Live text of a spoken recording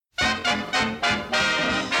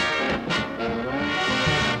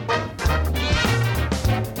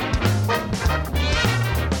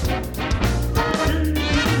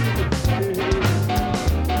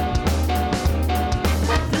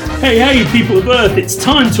Hey, people of Earth, it's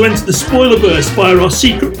time to enter the Spoilerverse via our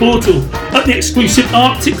secret portal at the exclusive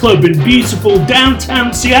Arctic Club in beautiful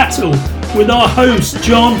downtown Seattle with our hosts,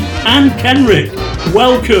 John and Kenrick.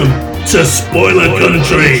 Welcome to Spoiler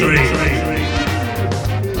Country.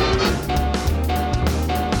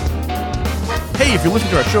 Hey, if you're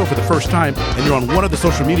listening to our show for the first time and you're on one of the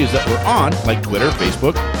social medias that we're on, like Twitter,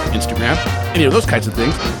 Facebook, Instagram, any of those kinds of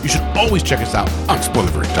things, you should always check us out on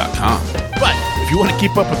Spoilerverse.com. But if you want to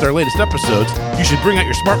keep up with our latest episodes, you should bring out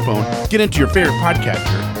your smartphone, get into your favorite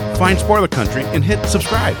podcatcher, find Spoiler Country, and hit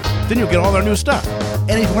subscribe. Then you'll get all our new stuff.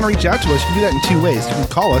 And if you want to reach out to us, you can do that in two ways. You can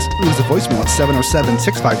call us, leave us a voicemail at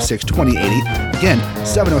 707-656-2080. Again,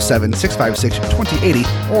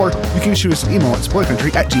 707-656-2080. Or you can shoot us an email at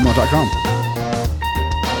spoilercountry@gmail.com.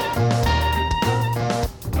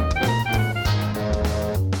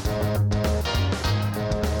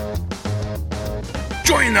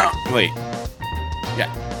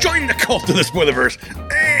 Join the cult of the Spoilerverse,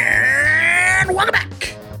 and welcome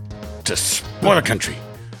back to Spoiler Country.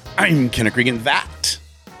 I'm Kenneth Regan. That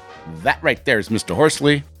right there is Mr.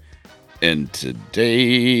 Horsley, and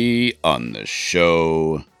today on the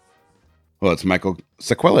show, well, it's Michael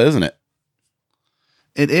Saquella, isn't it?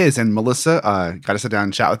 It is, and Melissa got to sit down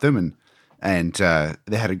and chat with him, and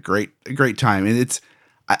they had a great time. And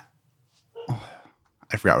I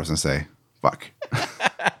forgot what I was gonna say. Fuck.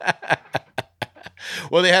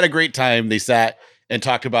 Well, they had a great time. They sat and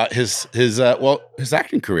talked about his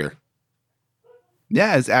acting career.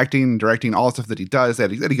 Yeah, his acting, directing, all the stuff that he does. They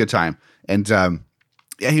had a good time. And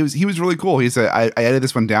he was really cool. I edited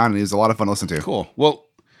this one down, and he was a lot of fun to listen to. Cool. Well,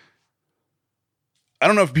 I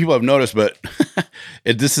don't know if people have noticed, but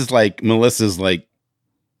this is like Melissa's like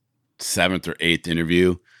 7th or 8th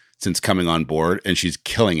interview since coming on board, and she's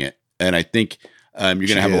killing it. And I think you're going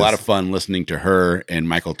to have a lot of fun listening to her and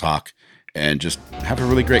Michael talk and just have a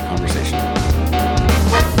really great conversation.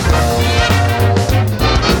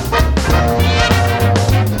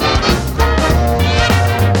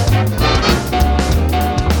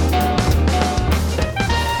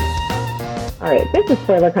 All right, this is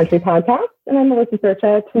Spoiler Country Podcast, and I'm Melissa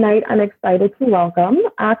Sercha. Tonight, I'm excited to welcome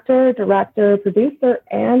actor, director, producer,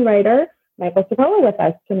 and writer Michael Saquella with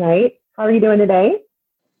us tonight. How are you doing today?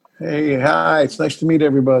 Hey, hi. It's nice to meet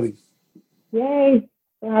everybody. Yay.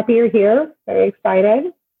 So happy you're here. Very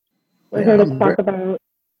excited. We're here to talk about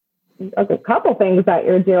a couple things that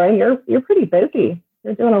you're doing. You're pretty busy.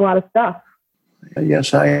 You're doing a lot of stuff.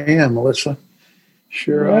 Yes, I am, Melissa.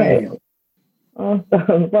 Sure I am.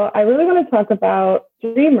 Awesome. Well, I really want to talk about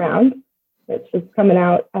Dream Round, which is coming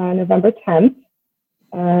out on November 10th.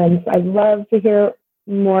 And I'd love to hear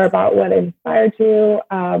more about what inspired you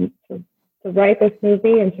to write this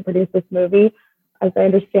movie and to produce this movie. As I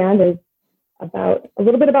understand, is about a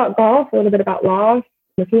little bit about golf, a little bit about loss.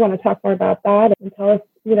 If you want to talk more about that and tell us,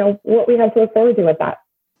 what we have to look forward to with that.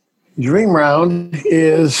 Dream Round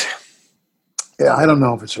is, I don't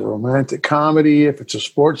know if it's a romantic comedy, if it's a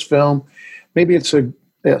sports film. Maybe it's a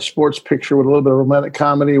sports picture with a little bit of romantic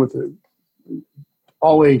comedy with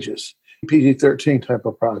all ages, PG-13 type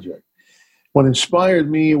of project. What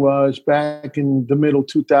inspired me was back in the middle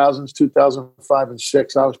 2000s, 2005 and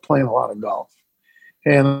 6, I was playing a lot of golf.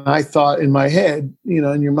 And I thought in my head,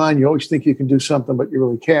 in your mind, you always think you can do something, but you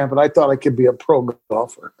really can't. But I thought I could be a pro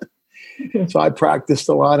golfer. So I practiced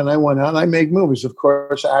a lot, and I went out and I made movies, of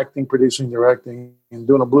course, acting, producing, directing, and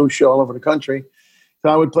doing a blues show all over the country. So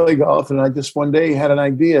I would play golf, and I just one day had an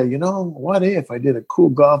idea, what if I did a cool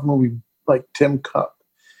golf movie like Tin Cup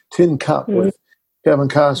with Kevin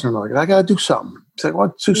Costner? And I'm like, I got to do something. It's like,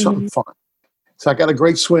 let's do something fun. So I got a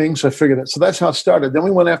great swing, so I figured it. So that's how it started. Then we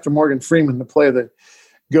went after Morgan Freeman to play the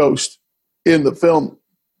ghost in the film,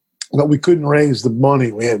 but we couldn't raise the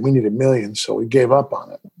money. We needed millions, so we gave up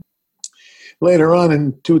on it. Later on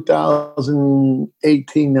in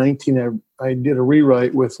 2018, 19, I did a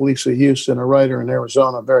rewrite with Lisa Houston, a writer in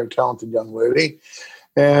Arizona, a very talented young lady.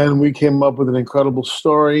 And we came up with an incredible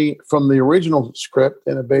story from the original script.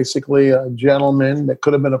 And basically a gentleman that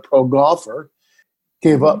could have been a pro golfer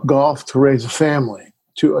gave up golf to raise a family,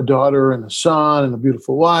 to a daughter and a son and a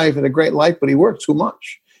beautiful wife and a great life, but he worked too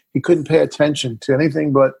much. He couldn't pay attention to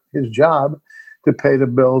anything but his job to pay the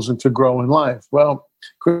bills and to grow in life. Well,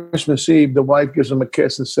 Christmas Eve, the wife gives him a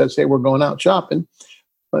kiss and says, hey, we're going out shopping.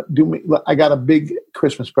 But I got a big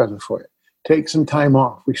Christmas present for you. Take some time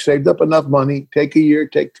off. We saved up enough money. Take a year,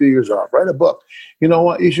 take 2 years off. Write a book. You know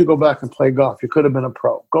what? You should go back and play golf. You could have been a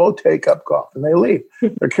pro. Go take up golf. And they leave.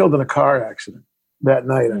 They're killed in a car accident that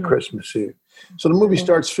night on Christmas Eve. So the movie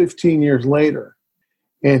starts 15 years later.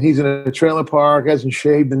 And he's in a trailer park, hasn't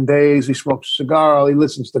shaved in days. He smokes a cigar. He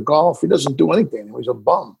listens to golf. He doesn't do anything. He's a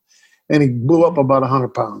bum. and he blew up about 100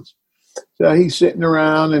 pounds. So he's sitting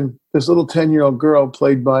around, and this little 10-year-old girl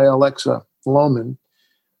played by Alexa Lohman,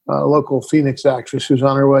 a local Phoenix actress who's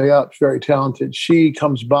on her way up, very talented. She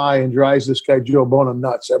comes by and drives this guy Joe Bona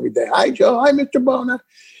nuts every day. Hi, Joe. Hi, Mr. Bona.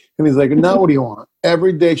 And he's like, now what do you want?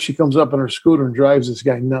 Every day she comes up on her scooter and drives this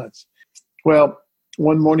guy nuts. Well,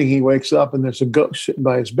 one morning he wakes up and there's a ghost sitting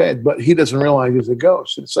by his bed, but he doesn't realize there's a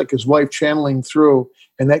ghost. It's like his wife channeling through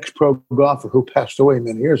an ex-pro golfer who passed away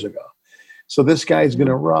many years ago. So this guy's going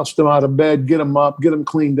to roust him out of bed, get him up, get him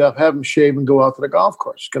cleaned up, have him shave, and go out to the golf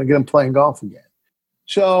course. Going to get him playing golf again.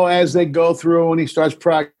 So as they go through and he starts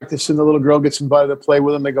practicing, the little girl gets invited to play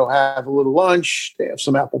with him. They go have a little lunch. They have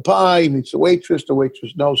some apple pie. He meets the waitress. The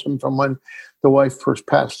waitress knows him from when the wife first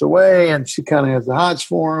passed away, and she kind of has the hots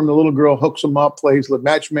for him. The little girl hooks him up, plays the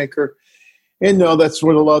matchmaker. And no, that's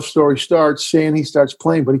where the love story starts, and he starts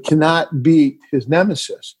playing, but he cannot beat his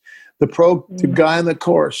nemesis. The guy on the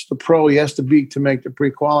course, the pro he has to beat to make the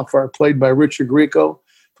pre-qualifier, played by Richard Grieco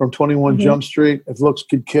from 21 Jump Street. If looks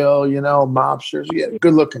could kill, mobsters. Yeah,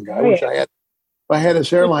 good looking guy. I wish I had. If I had his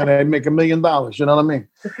hairline, I'd make $1 million. You know what I mean?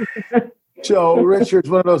 So Richard's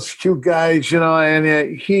one of those cute guys,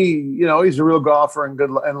 and he, he's a real golfer and good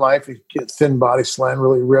in life. He's thin body, slant,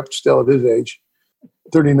 really ripped still at his age,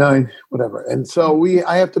 39, whatever. And so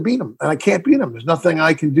I have to beat him, and I can't beat him. There's nothing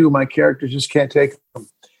I can do. My character just can't take him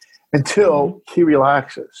until he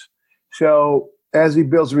relaxes. So as he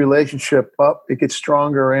builds a relationship up, it gets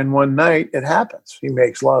stronger. And one night it happens. He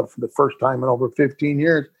makes love for the first time in over 15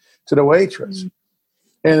 years to the waitress.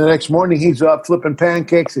 And the next morning he's up flipping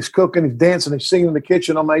pancakes. He's cooking, he's dancing, he's singing in the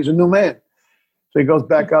kitchen. Oh my, he's a new man. So he goes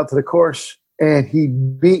back out to the course and he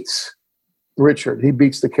beats Richard. He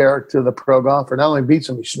beats the character, the pro golfer. Not only beats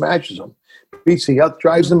him, he smashes him. He out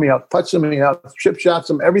drives him, he out puts him, he out chip shots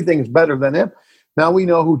him. Everything is better than him. Now we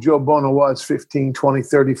know who Joe Bona was 15, 20,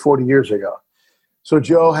 30, 40 years ago. So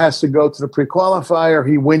Joe has to go to the pre-qualifier.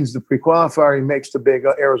 He wins the pre-qualifier. He makes the big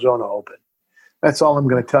Arizona Open. That's all I'm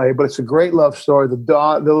going to tell you. But it's a great love story. The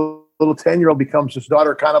little 10-year-old becomes his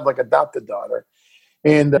daughter, kind of like adopted daughter.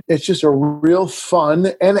 And it's just a real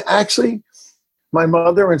fun. And actually, my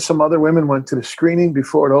mother and some other women went to the screening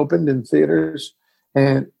before it opened in theaters.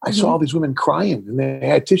 And I saw all these women crying, and they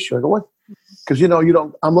had tissue. I go, what? Because,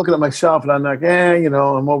 I'm looking at myself, and I'm like,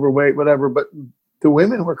 I'm overweight, whatever. But the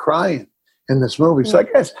women were crying in this movie. So I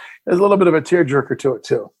guess there's a little bit of a tearjerker to it,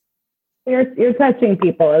 too. You're touching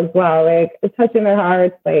people as well, like touching their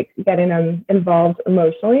hearts, like getting them involved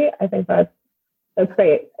emotionally. I think that's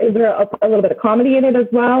great. Is there a little bit of comedy in it as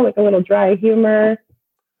well, like a little dry humor?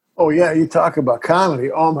 Oh, yeah, you talk about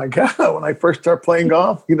comedy. Oh, my God. When I first start playing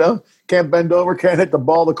golf, can't bend over, can't hit the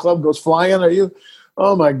ball, the club goes flying. Are you?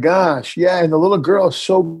 Oh, my gosh. Yeah, and the little girl is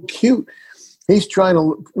so cute. He's trying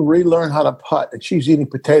to relearn how to putt, and she's eating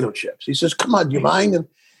potato chips. He says, come on, do you mind? And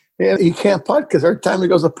he can't putt because every time he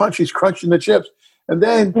goes to putt, she's crunching the chips. And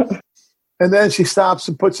then she stops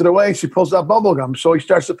and puts it away. She pulls out bubble gum. So he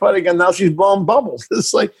starts to putt again. Now she's blowing bubbles.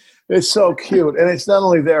 It's so cute. And it's not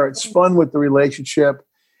only there, it's fun with the relationship.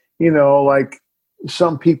 Like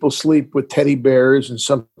some people sleep with teddy bears and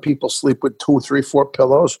some people sleep with 2, 3, 4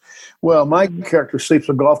 pillows. Well, my character sleeps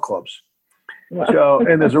with golf clubs. Wow. So,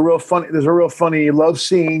 and there's a real funny love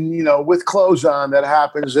scene, with clothes on that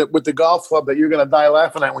happens with the golf club that you're going to die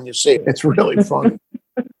laughing at when you see it. It's really funny.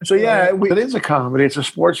 So yeah, it is a comedy. It's a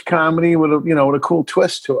sports comedy with a cool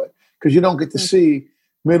twist to it, because you don't get to see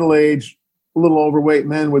middle-aged, a little overweight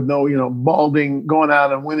men with no, balding going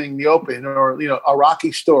out and winning the Open, or a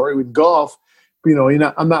Rocky story with golf.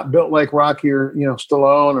 I'm not built like Rocky or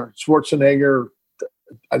Stallone or Schwarzenegger.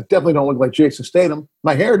 I definitely don't look like Jason Statham.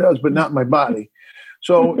 My hair does, but not my body.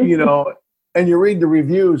 So, and you read the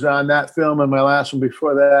reviews on that film and my last one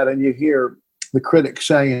before that, and you hear the critics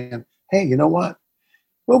saying, hey, you know what?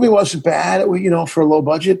 Movie wasn't bad. It was, for a low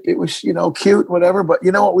budget, it was, cute, whatever. But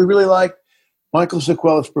you know what we really liked? Michael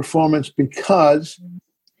Saquella's performance, because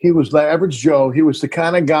he was the average Joe. He was the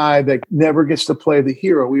kind of guy that never gets to play the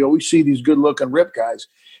hero. We always see these good-looking rip guys.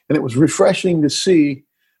 And it was refreshing to see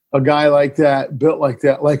a guy like that, built like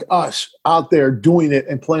that, like us, out there doing it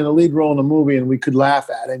and playing a lead role in a movie, and we could laugh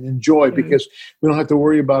at and enjoy, because we don't have to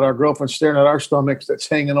worry about our girlfriend staring at our stomachs that's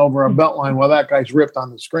hanging over our belt line while that guy's ripped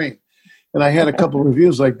on the screen. And I had a couple of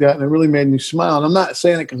reviews like that, and it really made me smile. And I'm not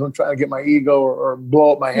saying it because I'm trying to get my ego or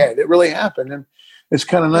blow up my head. It really happened. And it's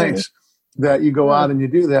kind of nice that you go out and you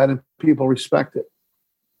do that and people respect it.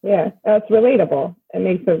 Yeah, it's relatable. It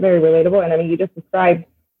makes it very relatable. And I mean, you just described,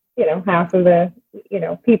 half of the,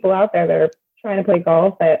 people out there that are trying to play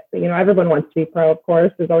golf that, everyone wants to be pro, of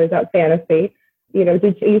course. There's always that fantasy.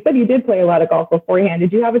 you said you did play a lot of golf beforehand.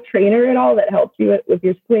 Did you have a trainer at all that helped you with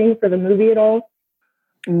your swing for the movie at all?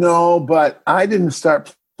 No, but I didn't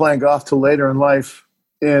start playing golf till later in life.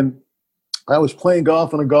 And I was playing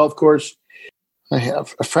golf on a golf course. I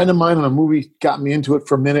have a friend of mine in a movie got me into it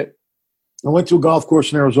for a minute. I went to a golf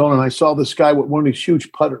course in Arizona and I saw this guy with one of these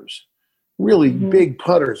huge putters, really big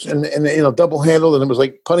putters, and double handled, and it was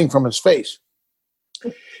like putting from his face.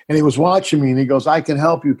 And he was watching me and he goes, "I can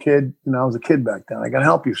help you, kid." And I was a kid back then. "I can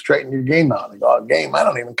help you straighten your game out." And I go, "Oh, game? I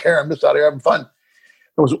don't even care. I'm just out here having fun."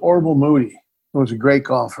 It was Orville Moody. He was a great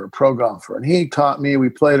golfer, pro golfer. And he taught me. We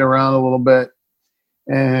played around a little bit.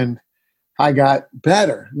 And I got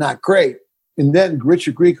better, not great. And then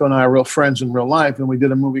Richard Grieco and I are real friends in real life. And we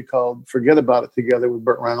did a movie called Forget About It together with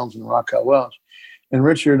Burt Reynolds and Raquel Welch. And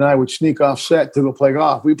Richard and I would sneak off set to go play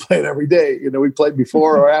golf. We played every day. We played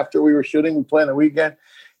before or after we were shooting. We played on the weekend.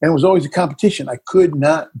 And it was always a competition. I could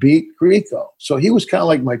not beat Grieco. So he was kind of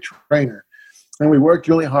like my trainer. And we worked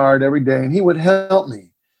really hard every day. And he would help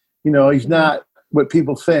me. He's not what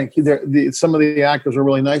people think. Some of the actors are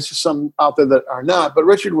really nice. There's some out there that are not. But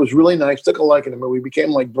Richard was really nice. Took a liking to him. We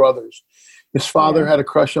became like brothers. His father had a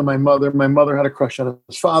crush on my mother. My mother had a crush on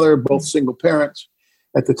his father, both single parents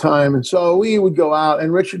at the time. And so we would go out,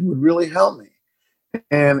 and Richard would really help me.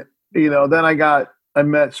 And, then I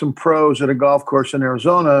met some pros at a golf course in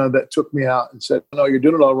Arizona that took me out and said, "No, you're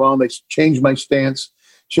doing it all wrong." They changed my stance,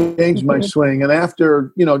 changed my swing. And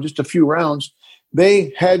after, just a few rounds,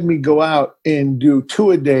 they had me go out and do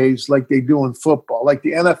two-a-days like they do in football, like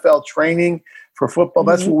the NFL training for football.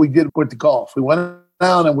 That's what we did with the golf. We went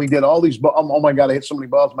down and we did all these balls. Oh my God, I hit so many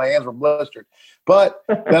balls. My hands were blistered. But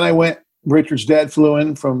then Richard's dad flew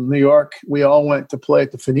in from New York. We all went to play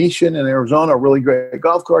at the Phoenician in Arizona, a really great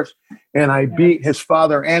golf course. And I beat his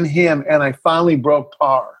father and him, and I finally broke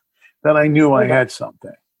par. Then I knew I had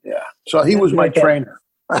something. Yeah. So he was my trainer.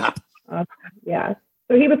 Yeah.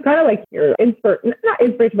 So he was kind of like your not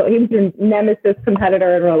inspiration, but he was your nemesis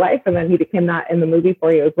competitor in real life. And then he became that in the movie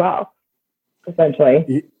for you as well,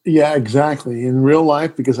 essentially. Yeah, exactly. In real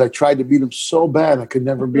life, because I tried to beat him so bad, I could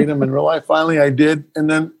never beat him. In real life, finally I did. And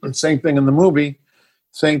then same thing in the movie,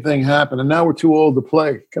 same thing happened. And now we're too old to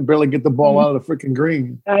play. Can barely get the ball out of the freaking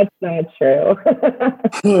green. That's not true.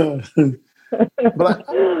 But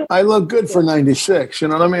I look good for 96. You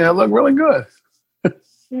know what I mean? I look really good.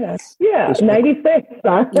 Yeah. 96.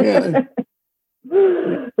 Huh? Yeah.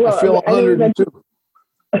 Well, I feel 102.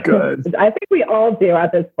 Good. I think we all do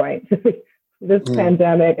at this point. This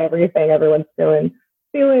pandemic, everyone's feeling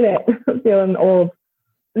it, feeling old.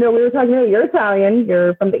 No, we were talking earlier, you're Italian.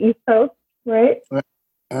 You're from the East Coast, right?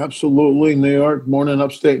 Absolutely. New York, born in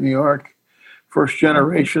upstate New York. First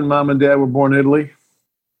generation, mom and dad were born in Italy.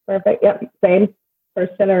 Perfect. Yep. Same.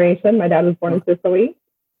 First generation. My dad was born in Sicily.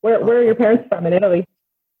 Where are your parents from in Italy?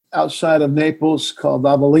 Outside of Naples, called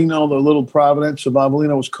Avellino. The little province of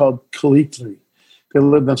Avellino was called Calitri. They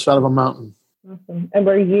lived inside of a mountain. Awesome. And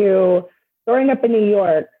were you growing up in New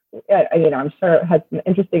York? I'm sure it had some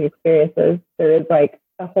interesting experiences. There is like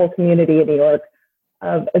a whole community in New York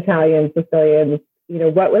of Italians, Sicilians.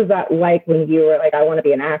 What was that like when you were like, I want to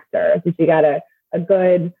be an actor? Did you got a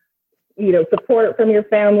good, support from your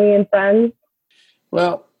family and friends?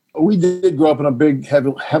 Well, we did grow up in a big,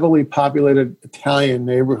 heavily populated Italian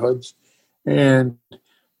neighborhoods. And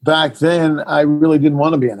back then, I really didn't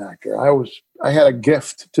want to be an actor. I had a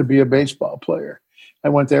gift to be a baseball player. I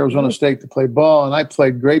went to Arizona State to play ball, and I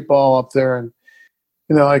played great ball up there. And,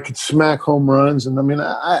 I could smack home runs. And,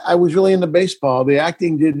 I was really into baseball. The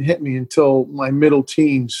acting didn't hit me until my middle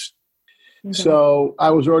teens. Okay. So I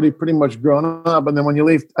was already pretty much grown up. And then when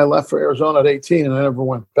I left for Arizona at 18, and I never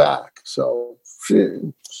went back. So,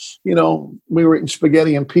 we were eating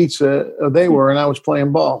spaghetti and pizza. They were, and I was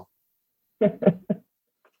playing ball.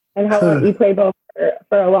 And how long you played ball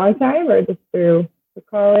for a long time, or just through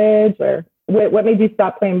college, or what made you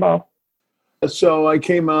stop playing ball? So I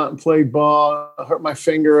came out and played ball. I hurt my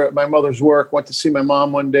finger at my mother's work. Went to see my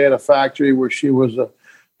mom one day at a factory where she was a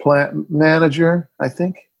plant manager, I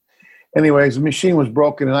think. Anyways, the machine was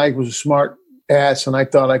broken, and I was a smart ass, and I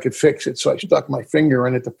thought I could fix it. So I stuck my finger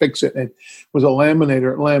in it to fix it, and it was a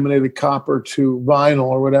laminator. It laminated copper to vinyl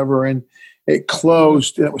or whatever, and it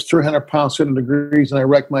closed, and it was 300 pounds, 7 degrees, and I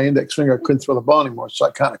wrecked my index finger. I couldn't throw the ball anymore, so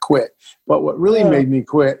I kind of quit. But what really made me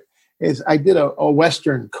quit is I did a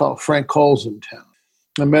Western called Frank Cole's in town.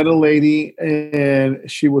 I met a lady, and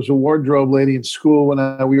she was a wardrobe lady in school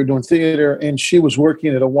when we were doing theater, and she was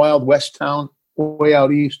working at a Wild West town way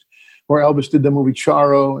out east where Elvis did the movie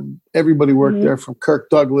Charo, and everybody worked there from Kirk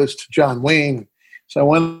Douglas to John Wayne. So I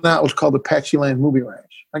went out. It was called the Apacheland Movie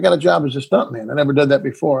Ranch. I got a job as a stuntman. I never did that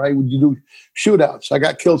before. I would do shootouts. I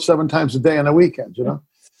got killed 7 times a day on the weekends, you know?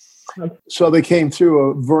 So they came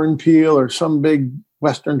through, Vern Peele or some big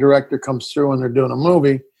Western director comes through and they're doing a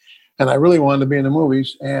movie. And I really wanted to be in the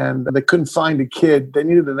movies. And they couldn't find a kid. They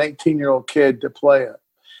needed an 18-year-old kid to play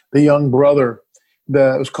the young brother.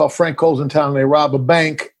 It was called Frank Cole's in Town. They rob a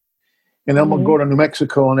bank and then we'll go to New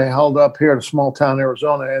Mexico. And they held up here to small town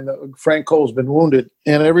Arizona. And Frank Cole's been wounded.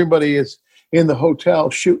 And everybody is in the hotel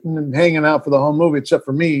shooting and hanging out for the whole movie except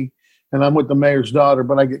for me. And I'm with the mayor's daughter,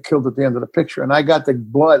 but I get killed at the end of the picture. And I got the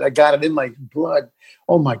blood. I got it in my blood.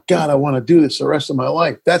 Oh, my God, I want to do this the rest of my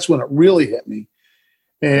life. That's when it really hit me.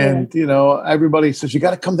 And, you know, everybody says, you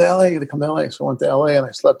got to come to L.A. You got to come to L.A. So I went to L.A. and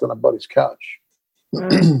I slept on a buddy's couch.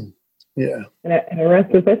 Yeah. And the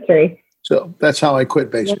rest is history. So that's how I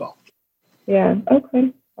quit baseball. Yeah.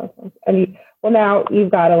 Okay. Awesome. And now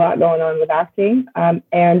you've got a lot going on with acting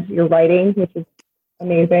and your writing, which is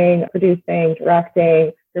amazing, producing,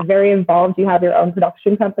 directing. You're very involved. You have your own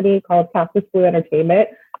production company called Cactus Blue Entertainment.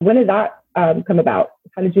 When did that come about?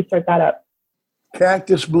 How did you start that up?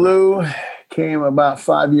 Cactus Blue came about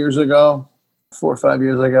 5 years ago, 4 or 5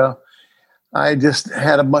 years ago. I just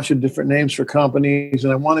had a bunch of different names for companies,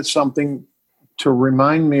 and I wanted something to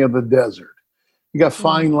remind me of the desert. You got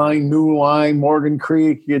Fine Line, New Line, Morgan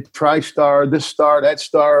Creek, you get TriStar, this star, that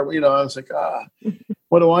star. You know, I was like,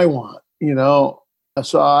 what do I want? You know,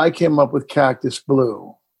 so I came up with Cactus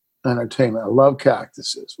Blue Entertainment. I love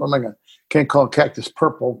cactuses. What am I going to? Can't call it Cactus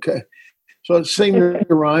Purple. Okay. So it seemed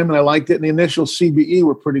to rhyme, and I liked it. And the initial CBE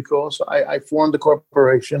were pretty cool. So I formed a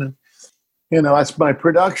corporation. And, you know, that's my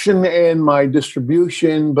production and my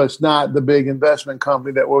distribution, but it's not the big investment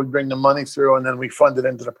company that would bring the money through, and then we fund it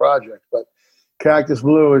into the project. But Cactus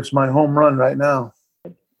Blue is my home run right now.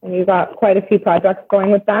 And you got quite a few projects going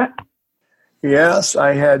with that? Yes,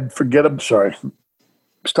 I had, start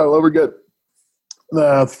over good.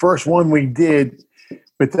 The first one we did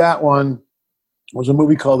with that one was a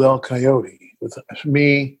movie called El Coyote with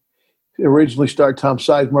me. It originally starred Tom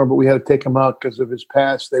Sizemore, but we had to take him out because of his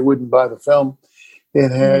past. They wouldn't buy the film.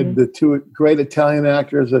 It had the 2 great Italian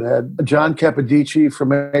actors. It had John Capodici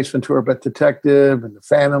from Ace Ventura, Pet Detective, and The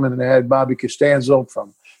Phantom, and it had Bobby Costanzo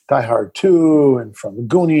from Die Hard 2 and from The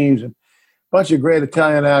Goonies, and a bunch of great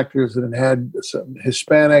Italian actors. And it had some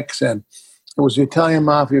Hispanics, and it was the Italian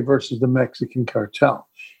mafia versus the Mexican cartel.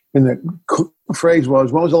 And the phrase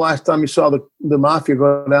was, when was the last time you saw the mafia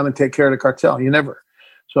go down and take care of the cartel? You never.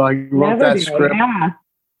 So I wrote that script.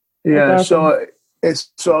 Yeah. Awesome.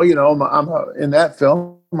 So you know, I'm in that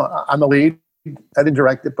film. I'm the lead. I didn't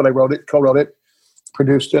direct it, but I wrote it, co-wrote it,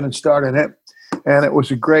 produced it, and starred in it. And it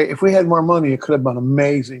was if we had more money, it could have been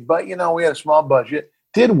amazing. But, you know, we had a small budget,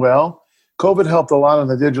 did well. COVID helped a lot on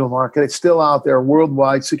the digital market. It's still out there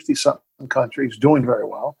worldwide, 60-something countries, doing very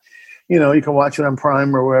well. You know, you can watch it on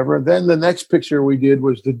Prime or wherever. Then the next picture we did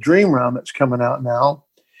was The Dream Round that's coming out now.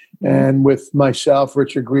 And with myself,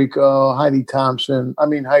 Richard Grieco, Heidi Kaplan,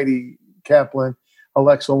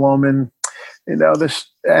 Alexa Lohman, you know, this.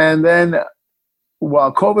 And then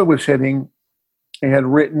while COVID was hitting, I had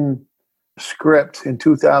written a script in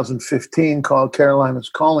 2015 called Carolina's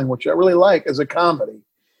Calling, which I really like as a comedy.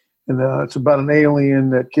 And it's about an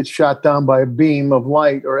alien that gets shot down by a beam of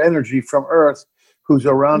light or energy from Earth, who's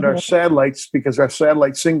around our satellites because our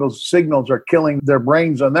satellite signals are killing their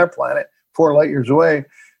brains on their planet 4 light years away.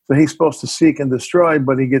 So he's supposed to seek and destroy,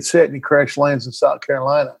 but he gets hit and he crash lands in South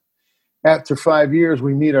Carolina. After 5 years,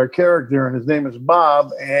 we meet our character, and his name is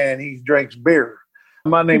Bob, and he drinks beer.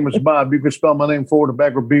 My name was Bob. You could spell my name forward or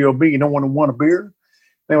backward, B-O-B. You don't want a beer?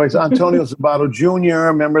 Anyways, Antonio Sabato Jr.,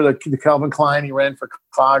 remember the Calvin Klein? He ran for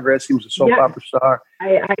Congress. He was a soap opera star.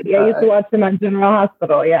 I used to watch him on General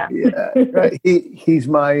Hospital, yeah. Right. He's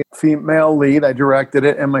my female lead. I directed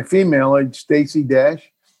it. And my female lead, Stacey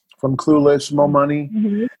Dash from Clueless, Mo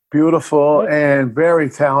Money. Beautiful and very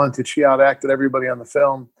talented. She outacted everybody on the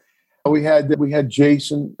film. We had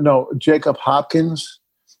Jacob Hopkins.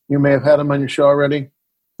 You may have had him on your show already.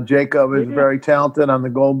 Jacob is very talented on the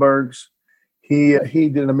Goldbergs. He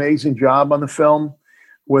did an amazing job on the film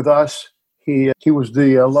with us. He was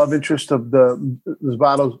the love interest of the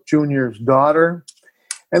Sabato Jr.'s daughter.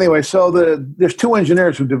 Anyway, so there's 2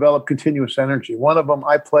 engineers who develop continuous energy. One of them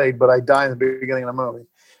I played, but I died in the beginning of the movie.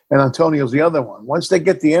 And Antonio's the other one. Once they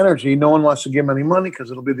get the energy, no one wants to give him any money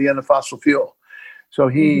because it'll be the end of fossil fuel. So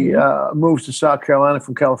he moves to South Carolina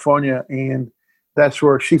from California, and that's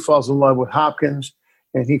where she falls in love with Hopkins,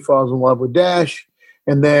 and he falls in love with Dash.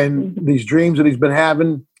 And then these dreams that he's been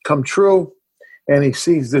having come true, and he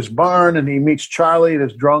sees this barn, and he meets Charlie,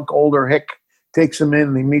 this drunk older hick, takes him in,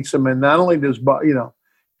 and he meets him. And not only does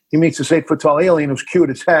he meets this 8-foot-tall alien who's cute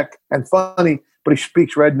as heck and funny, but he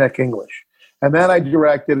speaks redneck English. And that I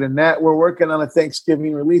directed, and that we're working on a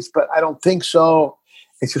Thanksgiving release, but I don't think so.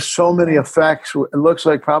 It's just so many effects. It looks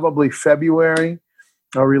like probably February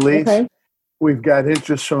a release. Okay. We've got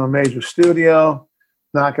interest from a major studio.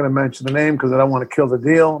 Not going to mention the name because I don't want to kill the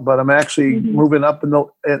deal, but I'm actually moving up in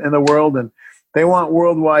the world, and they want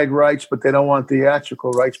worldwide rights, but they don't want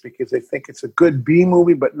theatrical rights because they think it's a good B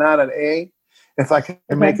movie, but not an A. If I can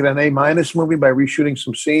make it an A- movie by reshooting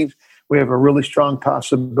some scenes, we have a really strong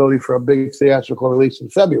possibility for a big theatrical release in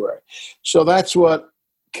February. So that's what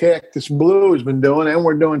Cactus Blue has been doing, and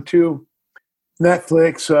we're doing 2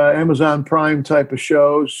 Netflix, Amazon Prime type of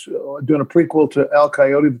shows, doing a prequel to El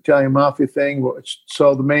Coyote, the Italian Mafia thing.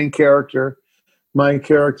 So the main character, my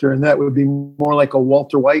character, and that would be more like a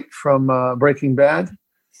Walter White from Breaking Bad.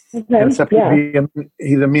 Okay. Except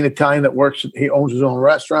he's a mean Italian that works. He owns his own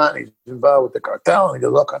restaurant. He's involved with the cartel, and he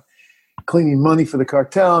does all kinds cleaning money for the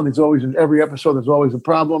cartel. And there's always, in every episode, there's always a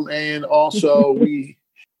problem. And also,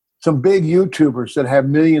 some big YouTubers that have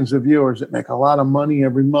millions of viewers that make a lot of money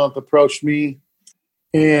every month approached me.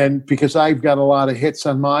 And because I've got a lot of hits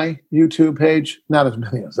on my YouTube page, not as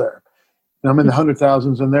many as there. And I'm in the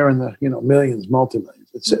 100,000s, and they're in the millions,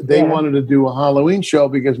 multi-millions. They wanted to do a Halloween show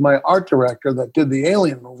because my art director that did the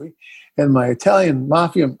Alien movie and my Italian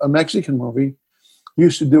Mafia, a Mexican movie,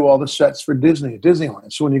 used to do all the sets for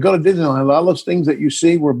Disneyland. So when you go to Disneyland, a lot of those things that you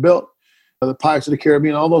see were built, the Pirates of the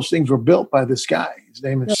Caribbean, all those things were built by this guy. His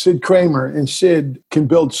name is Sid Kramer, and Sid can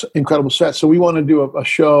build incredible sets. So we want to do a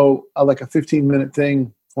show, like a 15-minute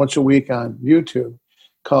thing once a week on YouTube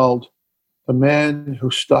called The Man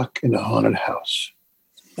Who's Stuck in a Haunted House.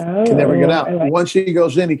 Can never get out. Once he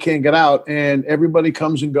goes in, he can't get out, and everybody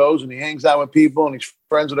comes and goes, and he hangs out with people, and he's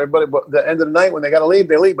friends with everybody. But at the end of the night, when they got to leave,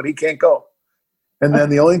 they leave, but he can't go. And then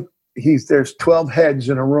there's 12 heads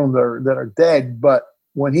in a room that are dead, but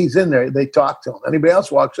when he's in there, they talk to him. Anybody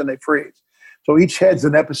else walks in, they freeze. So each head's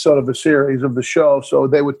an episode of a series of the show. So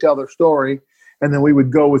they would tell their story, and then we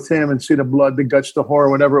would go with him and see the blood, the guts, the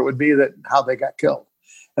horror, whatever it would be, how they got killed.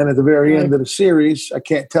 And at the very end of the series, I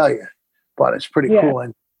can't tell you, but it's pretty cool.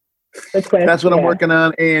 And that's what I'm working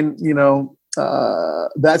on. And,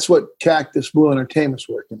 that's what Cactus Blue Entertainment's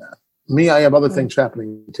working on. Me, I have other things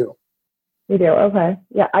happening too. You do? Okay.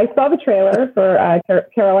 Yeah, I saw the trailer for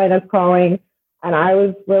Carolina's Calling, and I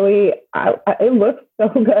was really, it looked so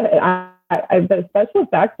good. The special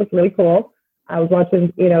effects was really cool. I was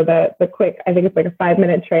watching, the quick, I think it's like a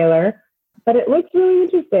 5-minute trailer, but it looks really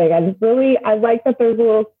interesting. I like that there's a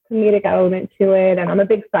little comedic element to it, and I'm a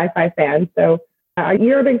big sci-fi fan. So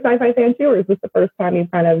you're a big sci-fi fan too, or is this the first time you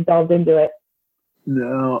kind of delved into it?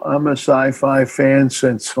 No, I'm a sci-fi fan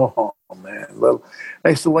since, I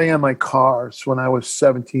used to lay on my cars when I was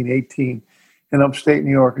 17, 18 in upstate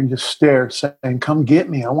New York and just stare, saying, come get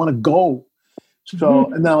me. I want to go.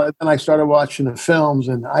 So then I started watching the films,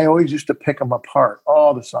 and I always used to pick them apart,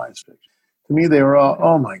 all the science fiction. To me, they were all,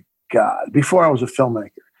 oh my God, before I was a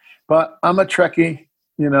filmmaker. But I'm a Trekkie,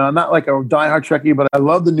 I'm not like a diehard Trekkie, but I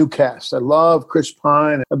love the new cast. I love Chris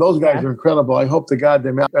Pine. And those guys are incredible. I hope to God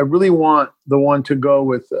I really want the one to go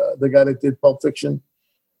with the guy that did Pulp Fiction,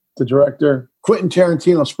 the director. Quentin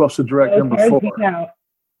Tarantino's supposed to direct number 4.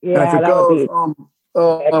 Yeah, and if it goes,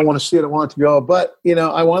 I want to see it. I want it to go. But,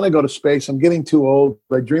 I want to go to space. I'm getting too old.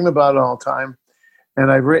 I dream about it all the time.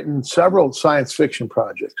 And I've written several science fiction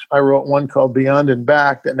projects. I wrote one called Beyond and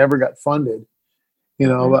Back that never got funded.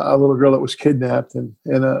 A little girl that was kidnapped, and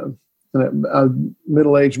a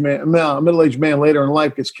middle-aged man later in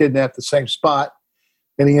life gets kidnapped at the same spot,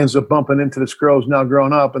 and he ends up bumping into this girl who's now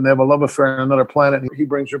grown up, and they have a love affair on another planet, and he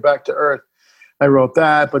brings her back to Earth. I wrote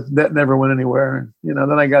that, but that never went anywhere. And,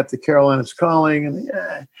 then I got to Carolina's Calling,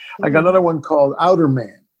 and I got another one called Outer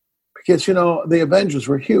Man, because, the Avengers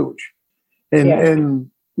were huge. And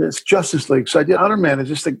it's Justice League. So I did Outer Man. It's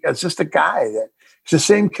just a guy that, it's the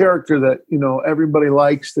same character that, everybody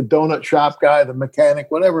likes, the donut shop guy, the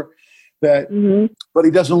mechanic, whatever, but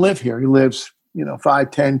he doesn't live here. He lives,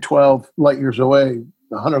 5, 10, 12 light years away,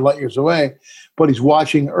 100 light years away, but he's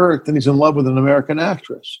watching Earth, and he's in love with an American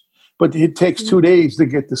actress. But it takes 2 days to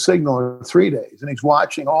get the signal, or 3 days. And he's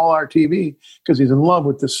watching all our TV because he's in love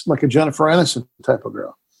with this, like a Jennifer Aniston type of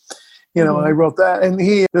girl. And I wrote that. And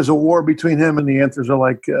there's a war between him and the Anthers are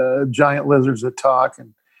like giant lizards that talk.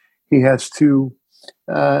 And he has to,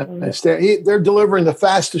 they're delivering the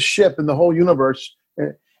fastest ship in the whole universe.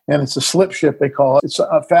 And it's a slip ship, they call it. It's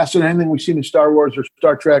faster than anything we've seen in Star Wars or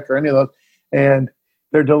Star Trek or any of those. And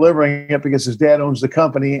they're delivering it because his dad owns the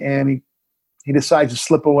company. And he decides to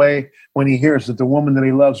slip away when he hears that the woman that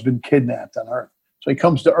he loves has been kidnapped on Earth So he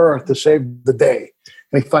comes to Earth to save the day.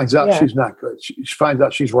 And he finds out she's not good. She finds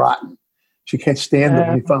out she's rotten. She can't stand him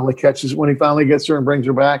when he finally gets her and brings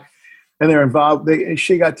her back. And they're involved.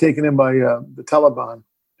 She got taken in by the Taliban.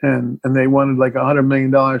 And they wanted like $100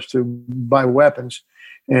 million to buy weapons.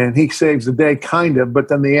 And he saves the day, kind of. But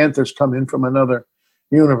then the Anthers come in from another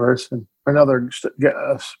universe and another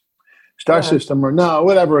star system or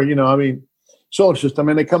whatever, solar system.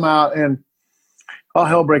 And they come out and all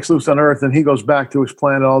hell breaks loose on Earth. And he goes back to his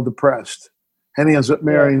planet all depressed. And he ends up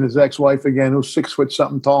marrying his ex-wife again, who's 6 foot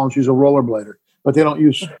something tall, and she's a rollerblader. But they don't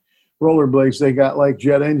use rollerblades. They got like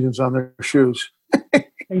jet engines on their shoes.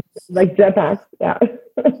 Like jetpacks, yeah.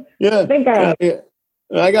 Yeah.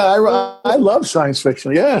 I love science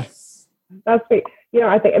fiction. Yeah. That's great.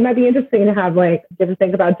 I think it might be interesting to have to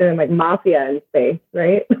think about doing like mafia in space,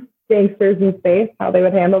 right? Gangsters in space, how they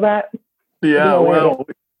would handle that. Yeah, well,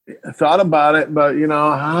 I thought about it, but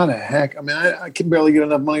how the heck? I mean, I can barely get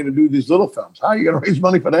enough money to do these little films. How are you going to raise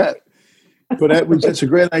money for that? But that's a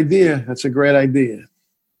great idea. That's a great idea.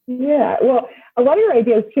 Yeah. Well, a lot of your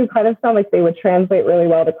ideas too kind of sound like they would translate really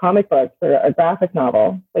well to comic books or a graphic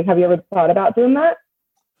novel. Like, have you ever thought about doing that?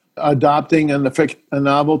 Adopting a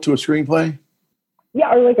novel to a screenplay?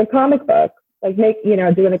 Yeah, or like a comic book. Like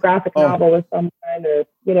doing a graphic novel with someone, or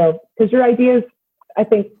because your ideas, I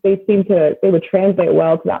think they would translate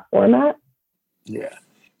well to that format. Yeah.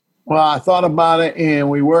 Well, I thought about it and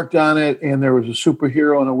we worked on it, and there was a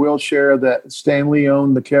superhero in a wheelchair that Stan Lee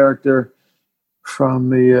owned the character from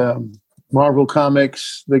the Marvel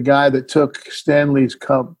Comics. The guy that took Stan Lee's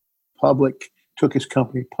took his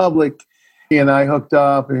company public. He and I hooked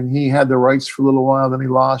up, and he had the rights for a little while, then he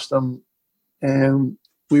lost them. And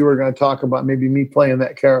we were going to talk about maybe me playing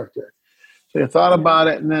that character. So I thought about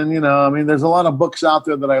it, and then, there's a lot of books out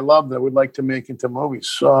there that I love that I would like to make into movies.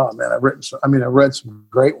 So, man, I've read some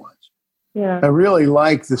great ones. Yeah. I really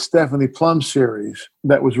like the Stephanie Plum series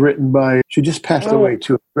that was written by, she just passed away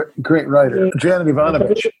too, great writer, Janet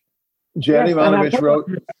Ivanovich. Janet Ivanovich wrote,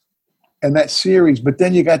 and that series, but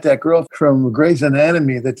then you got that girl from Grey's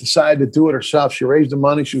Anatomy that decided to do it herself. She raised the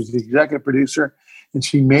money. She was the executive producer, and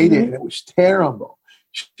she made it, and it was terrible.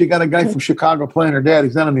 She got a guy from Chicago playing her dad.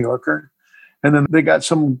 He's not a New Yorker. And then they got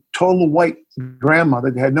some total white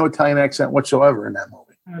grandmother that had no Italian accent whatsoever in that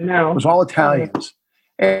movie. Oh, no. It was all Italians.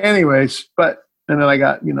 Anyways, and then I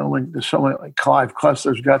got, there's so many, like Clive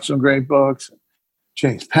Cussler's got some great books.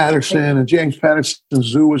 James Patterson, and James Patterson's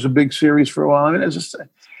Zoo was a big series for a while.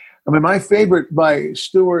 My favorite by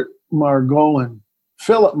Philip Margolis,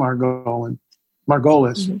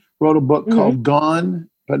 wrote a book called Gone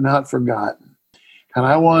But Not Forgotten. And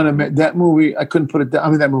I want to make that movie. I couldn't put it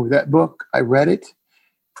down. That book, I read it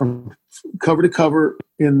from cover to cover.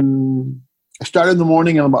 I started in the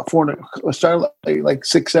morning and about 4. I started like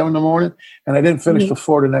 6, 7 in the morning, and I didn't finish till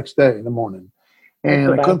 4 the next day in the morning.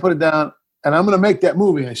 And I couldn't put it down. And I'm going to make that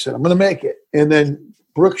movie. I said, I'm going to make it. And then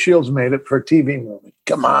Brooke Shields made it for a TV movie.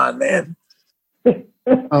 Come on, man.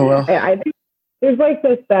 Oh, well. I think there's like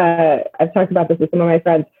this, I've talked about this with some of my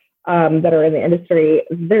friends that are in the industry.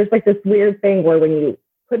 There's like this weird thing where when you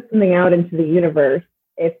put something out into the universe,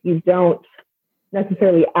 if you don't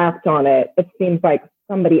necessarily act on it, it seems like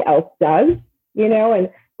somebody else does, and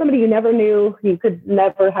somebody you never knew, you could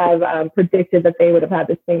never have predicted that they would have had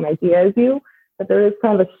the same idea as you. But there is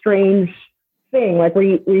kind of a strange thing, like where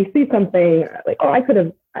you see something like, oh, I could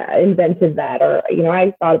have invented that, or,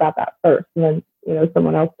 I thought about that first, and then,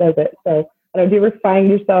 someone else does it. So do you ever find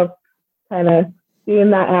yourself kind of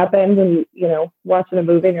seeing that happen and, watching a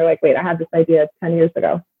movie and you're like, wait, I had this idea 10 years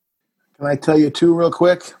ago? Can I tell you 2 real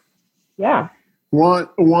quick? Yeah. One,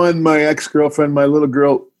 my ex-girlfriend, my little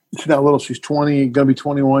girl, she's not little, she's 20, going to be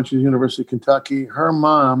 21. She's University of Kentucky. Her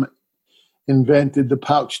mom invented the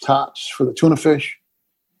pouch tops for the tuna fish.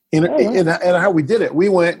 And how we did it, we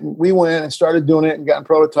went and started doing it and got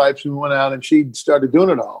prototypes, and we went out and she started doing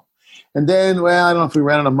it all. And then, I don't know if we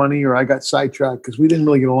ran out of money or I got sidetracked because we didn't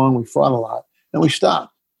really get along. We fought a lot and we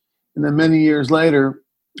stopped. And then many years later,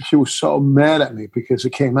 she was so mad at me because it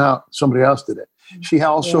came out, somebody else did it. She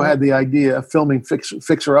also had the idea of filming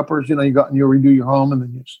fixer-uppers. You go and you redo your home, and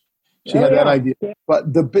then she had that idea. Yeah.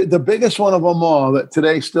 But the biggest one of them all that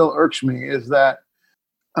today still irks me is that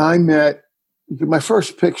I met, my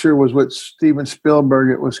first picture was with Steven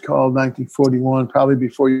Spielberg. It was called 1941, probably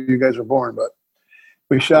before you guys were born, but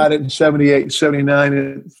we shot it in 78 and 79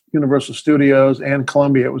 at Universal Studios and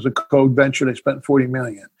Columbia. It was a co-venture. They spent $40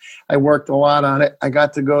 million. I worked a lot on it. I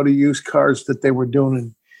got to go to used cars that they were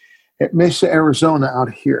doing at Mesa, Arizona,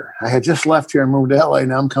 out here. I had just left here and moved to LA.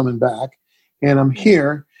 Now I'm coming back, and I'm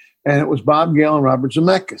here And it was Bob Gale and Robert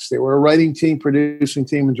Zemeckis. They were a writing team, producing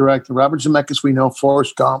team, and director. Robert Zemeckis, we know,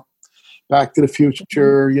 Forrest Gump, Back to the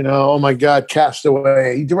Future, oh my God,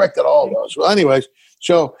 Castaway. He directed all those. Well, anyways,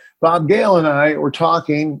 so Bob Gale and I were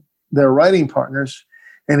talking, they're writing partners,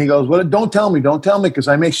 and he goes, well, don't tell me, because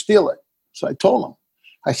I may steal it. So I told him.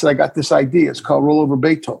 I said, I got this idea. It's called Roll Over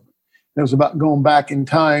Beethoven. And it was about going back in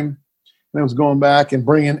time. And it was going back and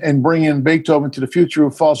bringing Beethoven to the future,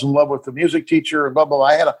 who falls in love with the music teacher, and blah, blah, blah.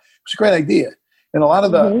 It was a great idea. And a lot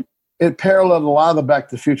of it paralleled a lot of the Back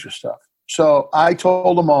to the Future stuff. So I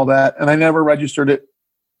told him all that, and I never registered it.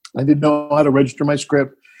 I didn't know how to register my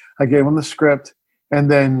script. I gave him the script. And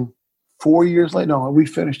then 4 years later, no, we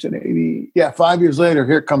finished in 80. Yeah, 5 years later,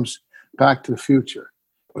 here comes Back to the Future.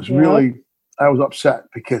 It was really, I was upset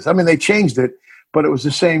because, they changed it, but it was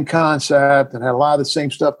the same concept and had a lot of the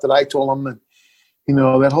same stuff that I told him. And,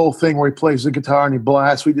 that whole thing where he plays the guitar and he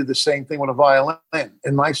blasts, we did the same thing with a violin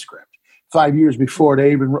in my script 5 years before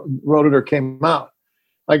they even wrote it or came out.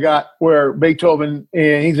 I got where Beethoven,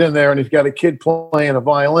 and he's in there and he's got a kid playing a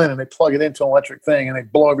violin and they plug it into an electric thing and they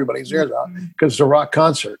blow everybody's ears out because it's a rock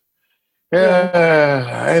concert.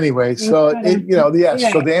 Anyway, so,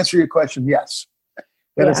 yes. So to answer your question, yes.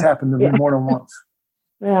 It has happened to me more than once.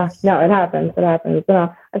 Yeah, no, it happens. It happens.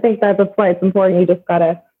 I think that's why it's important. You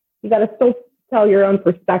gotta still tell your own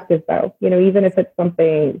perspective, though. Even if it's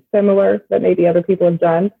something similar that maybe other people have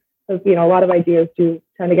done, because a lot of ideas do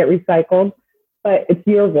tend to get recycled, but it's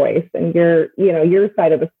your voice and your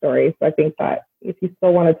side of the story. So I think that if you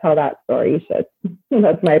still want to tell that story, you should.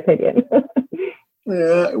 That's my opinion.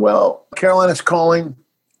 Yeah, well, Carolina's Calling,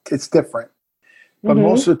 it's different. But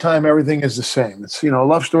most of the time, everything is the same. It's,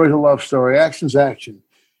 love story's a love story. Action's action.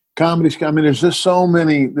 Comedy's, there's just so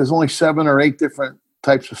many. There's only 7 or 8 different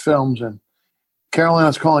types of films. And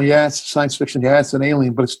Carolina's Calling, it's science fiction. It's an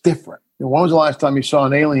alien, but it's different. When was the last time you saw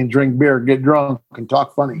an alien drink beer, get drunk, and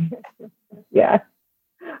talk funny? Yeah.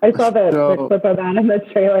 I saw the clip of that in the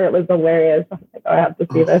trailer. It was hilarious. I have to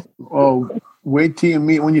see this. Wait till you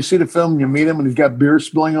meet. When you see the film, you meet him, and he's got beer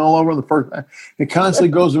spilling all over the first. It constantly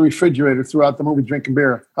goes to the refrigerator throughout the movie, drinking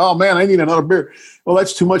beer. Oh man, I need another beer. Well,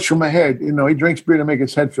 that's too much for my head. He drinks beer to make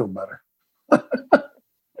his head feel better.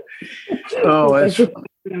 That's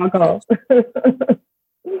alcohol.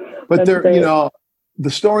 But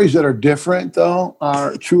the stories that are different though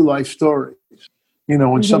are true life stories.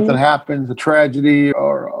 When something happens, a tragedy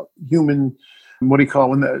or a human,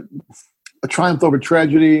 a triumph over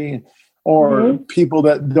tragedy, or people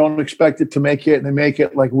that don't expect it to make it and they make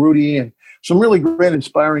it, like Rudy, and some really great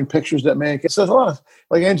inspiring pictures that make it. So there's a lot of,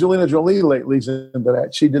 like Angelina Jolie lately's into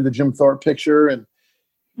that. She did the Jim Thorpe picture, and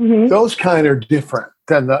those kind are different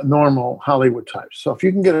than the normal Hollywood types. So if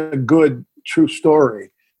you can get a good, true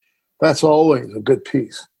story, that's always a good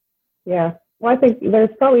piece. Yeah. Well, I think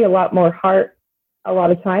there's probably a lot more heart a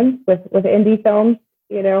lot of times with indie films,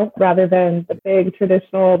 rather than the big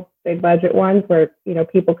traditional big budget ones where,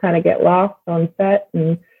 people kind of get lost on set.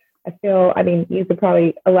 And I feel, you could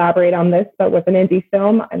probably elaborate on this, but with an indie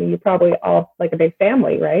film, you're probably all like a big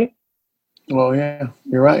family, right? Well, yeah,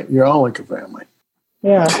 you're right. You're all like a family.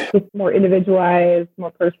 Yeah. Just more individualized,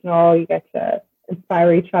 more personal. You get to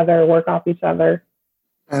inspire each other, work off each other.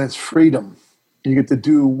 And it's freedom. You get to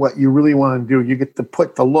do what you really want to do. You get to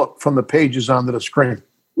put the look from the pages onto the screen.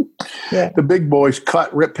 Yeah. The big boys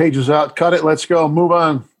rip pages out, cut it, let's go, move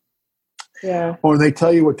on. Yeah. Or they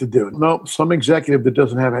tell you what to do. No, some executive that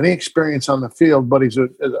doesn't have any experience on the field, but he's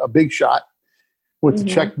a big shot with the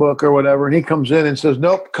checkbook or whatever, and he comes in and says,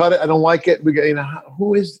 nope, cut it, I don't like it. We got,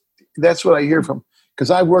 who is, that's what I hear from, because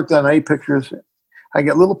I've worked on A pictures. I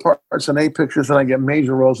get little parts in A pictures, and I get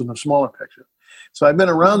major roles in the smaller pictures. So I've been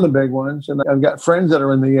around the big ones, and I've got friends that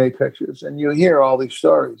are in the A pictures, and you hear all these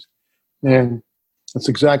stories. And that's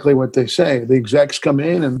exactly what they say. The execs come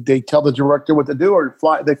in, and they tell the director what to do, or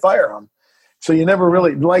they fire them. So you never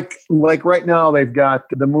really, like right now, they've got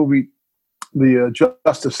the movie, the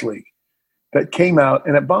Justice League, that came out,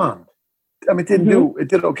 and it bombed. It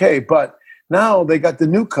did okay, but now they got the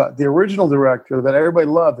new cut. The original director that everybody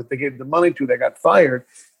loved, that they gave the money to, that got fired,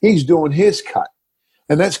 he's doing his cut.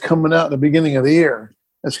 And that's coming out in the beginning of the year.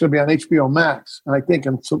 That's going to be on HBO Max, and I think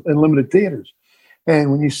in limited theaters.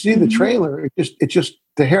 And when you see the trailer, it just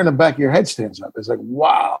the hair in the back of your head stands up. It's like,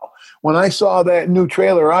 wow. When I saw that new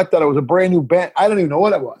trailer, I thought it was a brand new band. I don't even know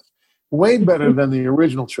what it was. Way better than the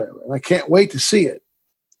original trailer. And I can't wait to see it.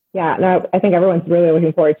 Yeah, no, I think everyone's really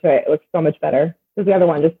looking forward to it. It looks so much better. Because the other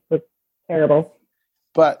one just was terrible.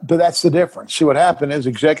 But that's the difference. See, what happened is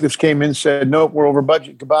executives came in and said, nope, we're over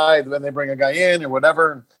budget, goodbye. Then they bring a guy in or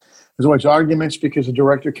whatever. There's always arguments because the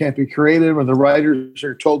director can't be creative or the writers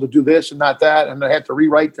are told to do this and not that, and they have to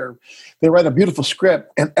rewrite they write a beautiful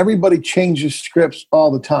script, and everybody changes scripts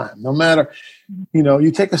all the time. No matter,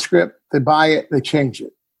 you take a script, they buy it, they change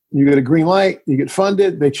it. You get a green light, you get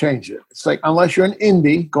funded, they change it. It's like, unless you're an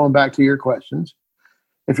indie, going back to your questions,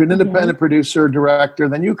 if you're an independent producer or director,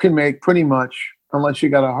 then you can make pretty much, unless you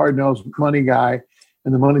got a hard-nosed money guy,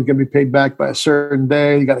 and the money's going to be paid back by a certain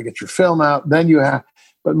day, you got to get your film out, then you have.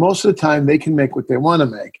 But most of the time, they can make what they want to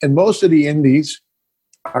make. And most of the indies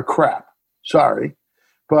are crap. Sorry.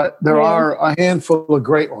 But there are a handful of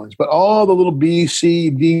great ones. But all the little B, C,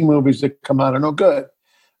 D movies that come out are no good.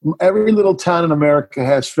 Every little town in America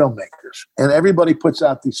has filmmakers. And everybody puts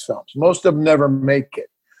out these films. Most of them never make it.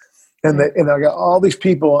 And I got all these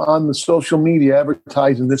people on the social media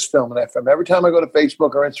advertising this film and that film. Every time I go to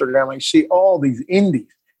Facebook or Instagram, I see all these indies.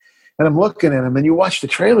 And I'm looking at them. And you watch the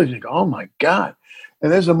trailers and you go, oh, my God.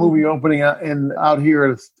 And there's a movie opening out here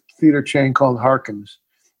at a theater chain called Harkins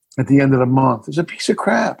at the end of the month. It's a piece of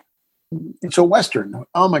crap. It's a Western.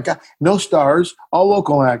 Oh, my God. No stars, all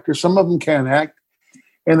local actors. Some of them can't act.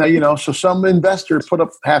 And, so some investor put up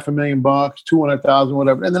 $500,000, 200,000,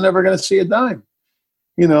 whatever, and they're never going to see a dime.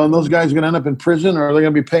 And those guys are going to end up in prison, or they're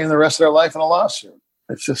going to be paying the rest of their life in a lawsuit.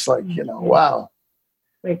 It's just like, wow.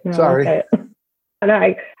 Like, no, sorry. Okay. And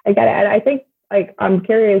I get it. And I think, I'm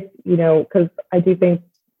curious, because I do think,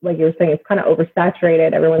 like you were saying, it's kind of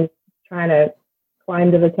oversaturated. Everyone's trying to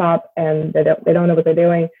climb to the top, and they don't know what they're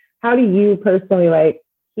doing. How do you personally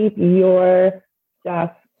keep your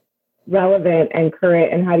stuff relevant and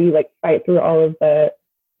current, and how do you fight through all of the,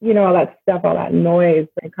 all that stuff, all that noise,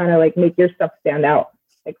 and kind of make your stuff stand out?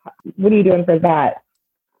 What are you doing for that?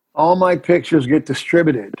 All my pictures get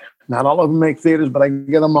distributed. Not all of them make theaters, but I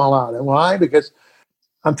get them all out. And why? Because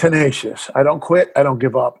I'm tenacious. I don't quit. I don't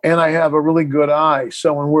give up. And I have a really good eye.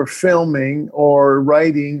 So when we're filming or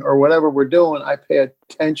writing or whatever we're doing, I pay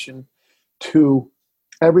attention to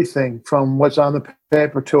everything from what's on the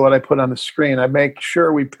paper to what I put on the screen. I make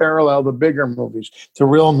sure we parallel the bigger movies, the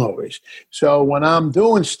real movies. So when I'm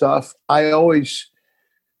doing stuff,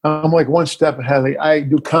 I'm like one step ahead. I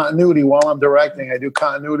do continuity while I'm directing. I do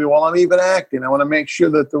continuity while I'm even acting. I want to make sure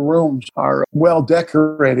that the rooms are well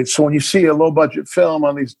decorated. So when you see a low budget film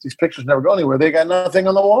on these pictures never go anywhere, they got nothing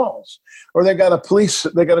on the walls, or they got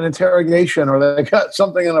an interrogation, or they got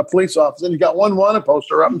something in a police office, and you got one wanted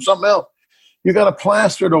poster up and something else. You got to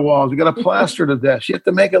plaster the walls. You got to plaster the desk. You have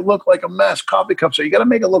to make it look like a mess. Coffee cups. So you got to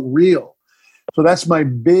make it look real. So that's my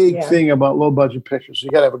big thing about low budget pictures.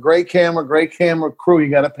 You got to have a great camera crew.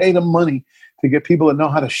 You got to pay them money to get people that know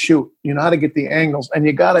how to shoot. You know how to get the angles, and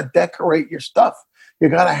you got to decorate your stuff. You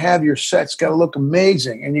got to have your sets got to look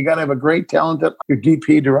amazing, and you got to have a great talented. Your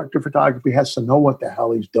DP, director of photography, has to know what the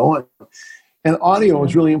hell he's doing. And audio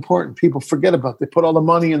is really important. People forget about it. They put all the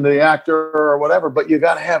money in the actor or whatever, but you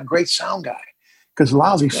got to have a great sound guy, because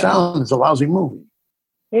lousy sound is a lousy movie.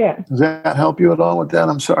 Yeah. Does that help you at all with that?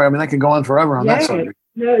 I'm sorry. I mean, I could go on forever on that subject.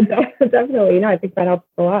 No, definitely. No, I think that helps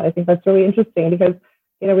a lot. I think that's really interesting because,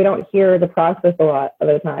 we don't hear the process a lot of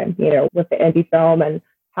the time, with the indie film and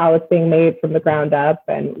how it's being made from the ground up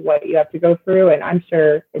and what you have to go through. And I'm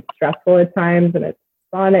sure it's stressful at times and it's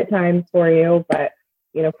fun at times for you. But,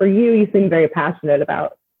 for you seem very passionate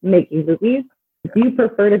about making movies. Do you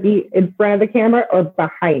prefer to be in front of the camera or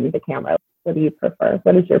behind the camera? What do you prefer?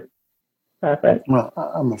 What is your preference? Well,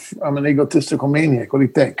 I'm an egotistical maniac. What do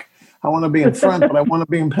you think? I want to be in front, but I want to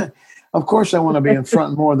be in. Of course, I want to be in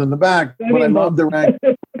front more than the back. But I love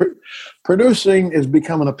directing. Producing is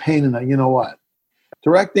becoming a pain in the. You know what?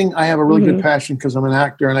 Directing, I have a really good passion because I'm an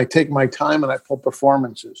actor, and I take my time and I pull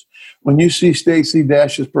performances. When you see Stacey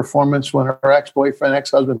Dash's performance when her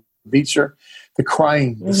ex-husband beats her, the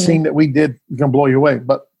crying, the scene that we did, is going to blow you away.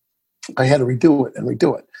 But I had to redo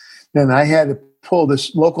it. And I had to pull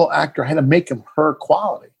this local actor. I had to make him her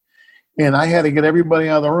quality. And I had to get everybody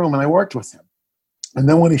out of the room, and I worked with him. And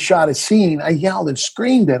then when he shot a scene, I yelled and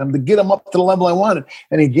screamed at him to get him up to the level I wanted.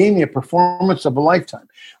 And he gave me a performance of a lifetime.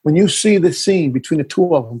 When you see the scene between the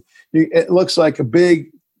two of them, it looks like a big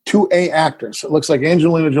 2A actors. It looks like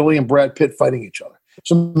Angelina Jolie and Brad Pitt fighting each other.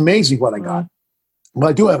 It's amazing what I got. But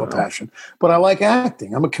I do have a passion. But I like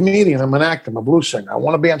acting. I'm a comedian. I'm an actor. I'm a blues singer. I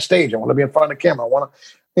want to be on stage. I want to be in front of the camera. I want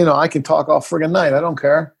to, I can talk all friggin' night. I don't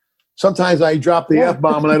care. Sometimes I drop the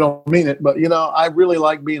F-bomb and I don't mean it. But, I really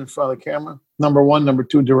like being in front of the camera. Number one. Number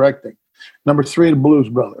two, directing. Number three, the Blues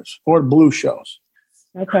Brothers or blues shows.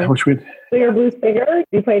 Okay. So you're a blues singer?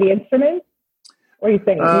 Do you play the instruments? Or you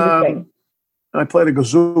sing? I play the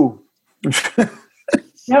kazoo.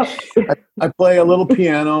 No. I play a little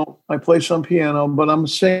piano. I play some piano, but I'm a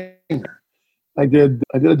singer. I did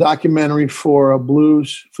a documentary for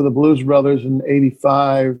the Blues Brothers in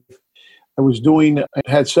 '85. I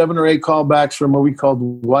had 7 or 8 callbacks for a movie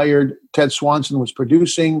called Wired. Ted Swanson was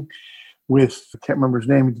producing with, I can't remember his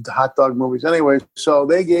name, he did the hot dog movies. Anyway, so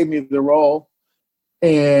they gave me the role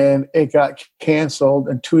and it got canceled.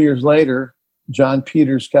 And 2 years later, John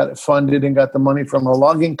Peters got it funded and got the money from a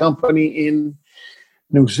logging company in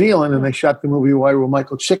New Zealand. And they shot the movie Wired with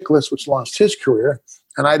Michael Chiklis, which launched his career.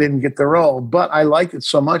 And I didn't get the role, but I liked it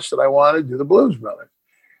so much that I wanted to do the Blues Brothers.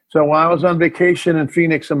 So while I was on vacation in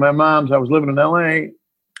Phoenix and my mom's, I was living in LA,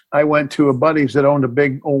 I went to a buddy's that owned a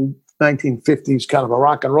big old 1950s kind of a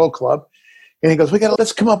rock and roll club. And he goes,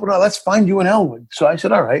 let's come up with let's find you in Elwood. So I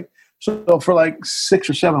said, all right. So for like 6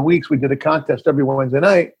 or 7 weeks, we did a contest every Wednesday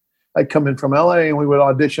night. I'd come in from LA and we would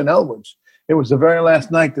audition Elwoods. It was the very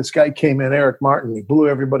last night this guy came in, Eric Martin. He blew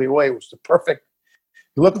everybody away. It was the perfect.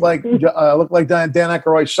 He looked like Dan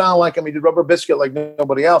Aykroyd, sounded like him. He did Rubber Biscuit like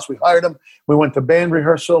nobody else. We hired him. We went to band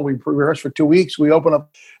rehearsal. We rehearsed for 2 weeks. We opened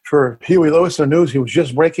up for Huey Lewis and News. He was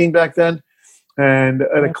just breaking back then, and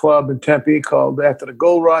at a club in Tempe called After the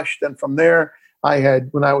Gold Rush. Then from there,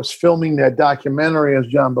 when I was filming that documentary as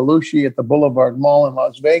John Belushi at the Boulevard Mall in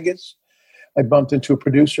Las Vegas, I bumped into a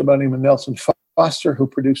producer by the name of Nelson Foster, who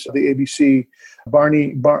produced the ABC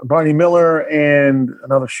Barney Miller and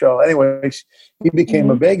another show. Anyways, he became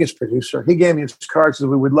a Vegas producer. He gave me his cards and said,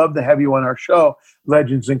 we would love to have you on our show,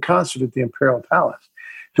 Legends in Concert at the Imperial Palace,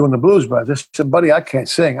 doing the Blues Brothers. I said, buddy, I can't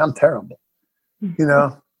sing. I'm terrible.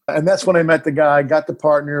 And that's when I met the guy, got the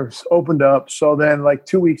partners, opened up. So then like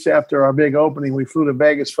 2 weeks after our big opening, we flew to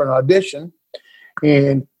Vegas for an audition.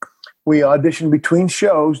 And we auditioned between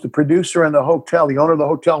shows. The producer and the hotel, the owner of the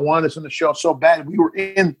hotel wanted us in the show so bad. We were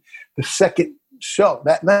in the second show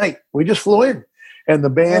that night. We just flew in. And the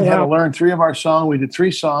band had to learn 3 of our songs. We did 3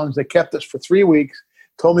 songs. They kept us for 3 weeks,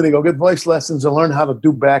 told me to go get voice lessons and learn how to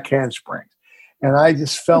do back handsprings. And I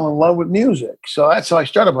just fell in love with music. So that's how I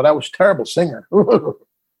started, but I was a terrible singer. I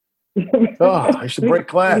used to break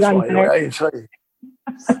glass.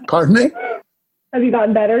 Pardon me? Have you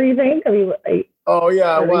gotten better, you think? Oh,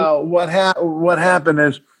 yeah. Well, what happened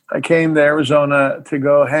is I came to Arizona to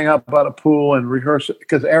go hang out by the pool and rehearse it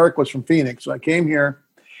because Eric was from Phoenix. So I came here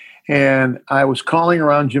and I was calling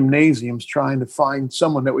around gymnasiums trying to find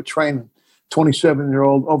someone that would train a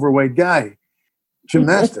 27-year-old overweight guy,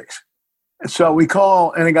 gymnastics. So we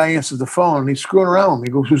call and a guy answers the phone and he's screwing around with me.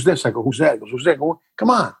 He goes, who's this? I go, who's that? He goes, who's that? I go, come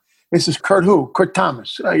on. This is Kurt who? Kurt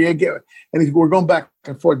Thomas. Yeah, get it. And we're going back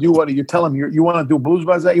and forth. You tell him you want to do blues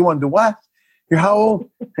bars? That you want to do what? You're how old?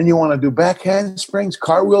 And you want to do back handsprings,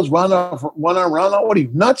 cartwheels, one arm round off? What are you,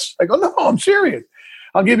 nuts? I go, no, I'm serious.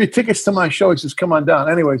 I'll give you tickets to my show. He says, come on down.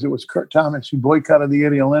 Anyways, it was Kurt Thomas who boycotted the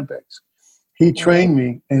Eddie Olympics. He trained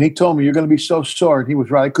me, and he told me, you're going to be so sore. And he was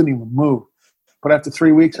right. I couldn't even move. But after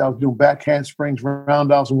 3 weeks, I was doing back handsprings,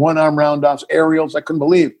 round-offs, one-arm round-offs, aerials. I couldn't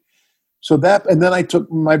believe. So and then I took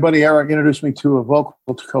my buddy Eric, introduced me to a vocal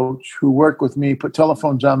coach who worked with me, put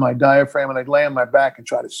telephones on my diaphragm, and I'd lay on my back and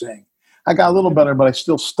try to sing. I got a little better, but I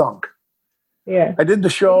still stunk. Yeah. I did the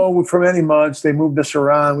show for many months. They moved us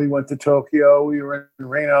around. We went to Tokyo. We were in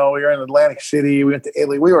Reno. We were in Atlantic City. We went to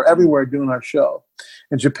Italy. We were everywhere doing our show.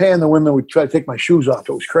 In Japan, the women would try to take my shoes off.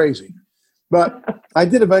 It was crazy. But I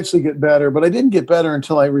did eventually get better, but I didn't get better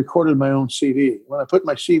until I recorded my own CD. When I put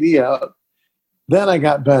my CD out, then I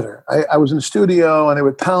got better. I was in the studio, and I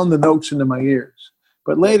would pound the notes into my ears.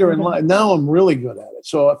 But later in life, now I'm really good at it.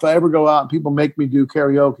 So if I ever go out and people make me do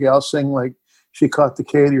karaoke, I'll sing like She Caught the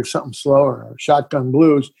Katy or something slower, or Shotgun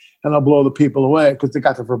Blues, and I'll blow the people away because they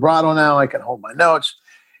got the vibrato now. I can hold my notes.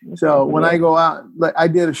 So when I go out, like I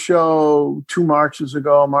did a show 2 marches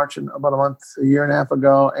ago, marching about a year and a half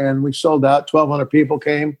ago, and we sold out. 1,200 people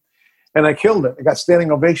came, and I killed it. I got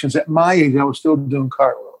standing ovations. At my age, I was still doing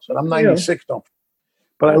cartwheels, and I'm 96,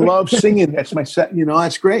 but I love singing. That's my set.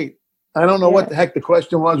 That's great. I don't know what the heck the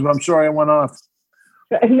question was, but I'm sorry I went off.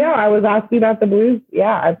 No, I was asking about the blues.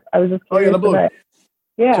 Yeah, I was just curious. The blues.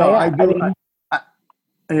 Yeah, so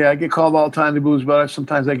yeah. I get called all the time to Blues Brothers.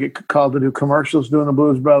 Sometimes I get called to do commercials doing the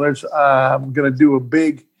Blues Brothers. I'm going to do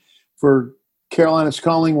for Carolina's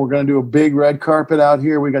Calling, we're going to do a big red carpet out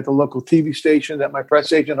here. We got the local TV station that my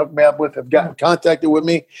press agent hooked me up with, have gotten contacted with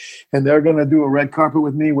me, and they're going to do a red carpet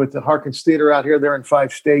with me with the Harkins Theater out here. They're in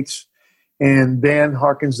 5 states. And Dan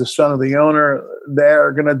Harkins, the son of the owner,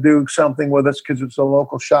 they're going to do something with us because it's a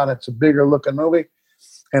local shot. It's a bigger looking movie.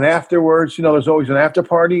 And afterwards, there's always an after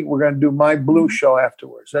party. We're going to do my blues show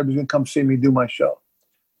afterwards. Everybody's going to come see me do my show.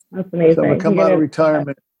 That's amazing. So I'm going to come out of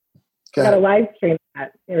retirement. Got to live stream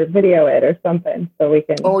that or video it or something so we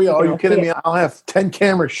can. Oh, yeah. Are you kidding me? I'll have 10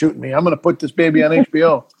 cameras shooting me. I'm going to put this baby on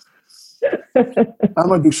HBO. I'm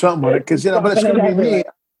going to do something with it because, but it's going to be me.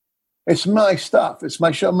 It's my stuff. It's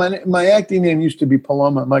my show. My acting name used to be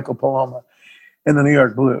Michael Paloma in the New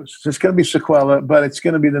York Blues. So it's going to be Saquella, but it's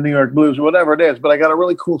going to be the New York Blues, whatever it is. But I got a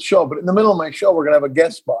really cool show. But in the middle of my show, we're going to have a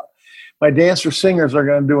guest spot. My dancer singers are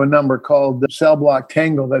going to do a number called the Cell Block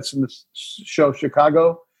Tango. That's in the show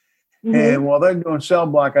Chicago. Mm-hmm. And while they're doing Cell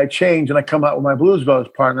Block, I change and I come out with my Blues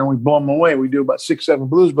Brothers partner and we blow them away. We do about 6, 7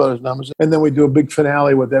 Blues Brothers numbers. And then we do a big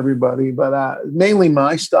finale with everybody. But mainly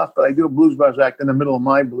my stuff, but I do a Blues Brothers act in the middle of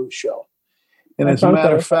my blues show. And as a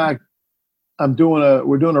matter of fact,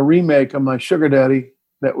 we're doing a remake of my Sugar Daddy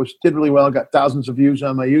that did really well, got thousands of views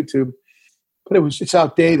on my YouTube, but it's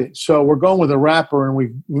outdated. So we're going with a rapper and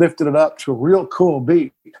we lifted it up to a real cool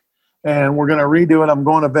beat. And we're going to redo it. I'm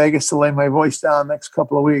going to Vegas to lay my voice down next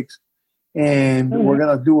couple of weeks. And we're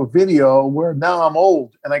going to do a video where now I'm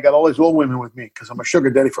old and I got all these old women with me because I'm a sugar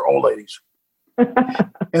daddy for old ladies.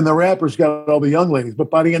 And the rapper's got all the young ladies. But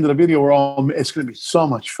by the end of the video, it's going to be so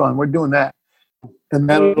much fun. We're doing that. And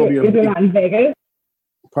that'll be You're doing that in Vegas?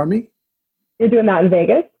 Pardon me? You're doing that in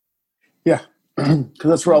Vegas? Yeah, because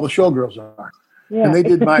that's where all the showgirls are. Yeah, and they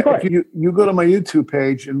did if you go to my YouTube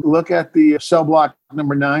page and look at the Cell Block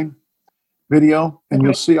number 9 video, and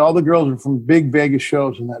you'll see all the girls are from big Vegas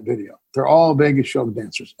shows in that video. They're all Vegas show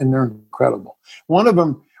dancers, and they're incredible. One of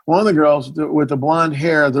the girls with the blonde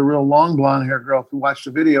hair, the real long blonde hair girl who watched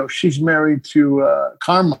the video, she's married to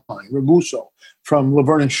Carmine Raguso from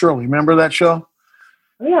Laverne and Shirley. Remember that show?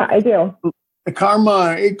 Yeah, I do.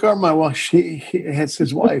 Carmine, well, it's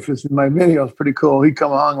his wife is in my video. It's pretty cool. He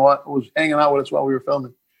was hanging out with us while we were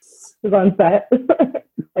filming. He was on set.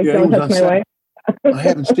 Yeah, he was on set. I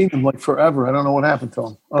haven't seen him like forever. I don't know what happened to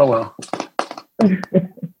him. Oh, well.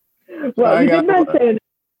 Well, you did mention...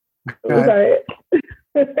 Sorry.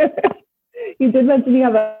 You did mention you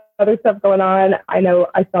have other stuff going on. I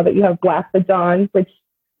saw that you have Blast the John, which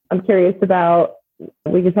I'm curious about.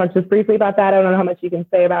 We can talk just briefly about that. I don't know how much you can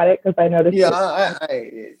say about it because I noticed. Yeah,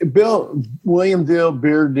 Bill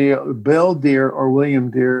Deere or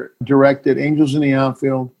William Deere directed Angels in the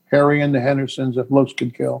Outfield, Harry and the Hendersons, If Looks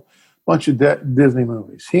Could Kill, a bunch of Disney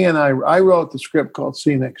movies. He and I wrote the script called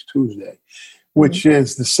See You Next Tuesday, which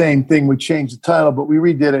is the same thing. We changed the title, but we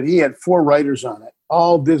redid it. He had 4 writers on it,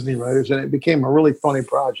 all Disney writers, and it became a really funny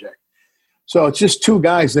project. So it's just 2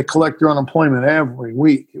 guys that collect their unemployment every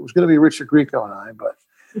week. It was going to be Richard Grieco and I, but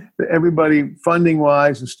everybody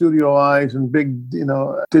funding-wise and studio-wise and big,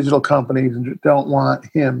 digital companies don't want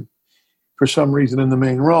him for some reason in the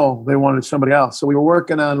main role. They wanted somebody else. So we were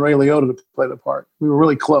working on Ray Liotta to play the part. We were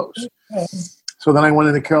really close. Okay. So then I went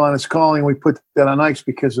into Carolina's Calling. We put that on ice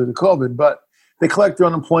because of the COVID, but they collect their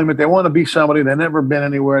unemployment. They want to be somebody. They've never been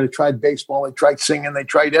anywhere. They tried baseball. They tried singing. They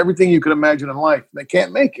tried everything you could imagine in life. They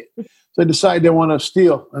can't make it. So they decide they want to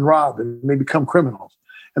steal and rob, and they become criminals.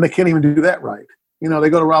 And they can't even do that right. They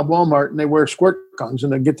go to rob Walmart, and they wear squirt guns,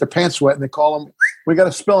 and they get their pants wet, and they call them, we got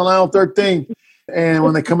to spill an aisle 13. And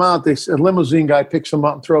when they come out, a limousine guy picks them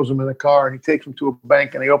up and throws them in the car, and he takes them to a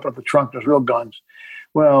bank, and they open up the trunk. There's real guns.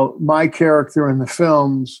 Well, my character in the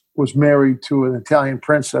films was married to an Italian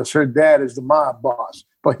princess. Her dad is the mob boss,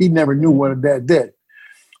 but he never knew what her dad did.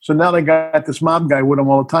 So now they got this mob guy with him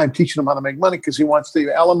all the time, teaching him how to make money because he wants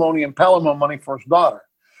the alimony and palimony money for his daughter.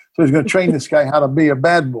 So he's going to train this guy how to be a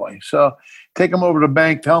bad boy. So take him over to the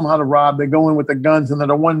bank, tell him how to rob. They go in with the guns, and they're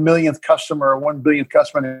the 1 millionth customer or 1 billionth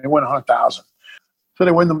customer, and they win 100,000. So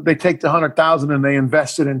they take the 100,000 and they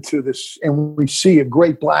invest it into this. And we see a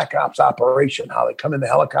great black ops operation, how they come in the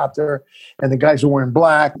helicopter and the guys are wearing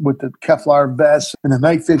black with the Kevlar vests and the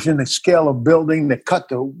night vision. They scale a building. They cut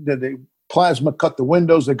the plasma, cut the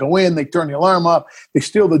windows. They go in, they turn the alarm off. They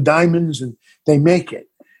steal the diamonds and they make it.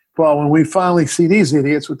 Well, when we finally see these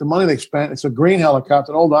idiots with the money they spent, it's a green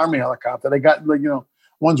helicopter, an old Army helicopter. They got,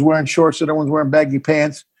 one's wearing shorts, the other one's wearing baggy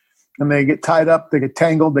pants. And they get tied up, they get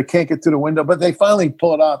tangled, they can't get through the window, but they finally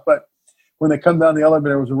pull it off. But when they come down the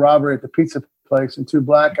elevator, there was a robbery at the pizza place, and 2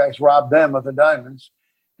 black guys robbed them of the diamonds,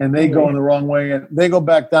 and they go in the wrong way, and they go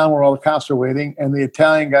back down where all the cops are waiting, and the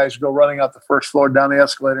Italian guys go running out the first floor down the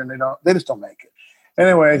escalator, and they just don't make it.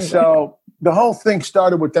 Anyway, so the whole thing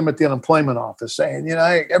started with them at the unemployment office saying,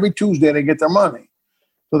 every Tuesday they get their money.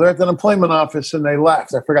 So they're at the unemployment office, and they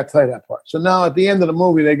left. I forgot to tell you that part. So now at the end of the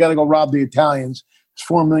movie, they got to go rob the Italians. There's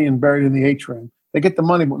 $4 million buried in the atrium. They get the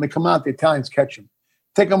money, but when they come out, the Italians catch them.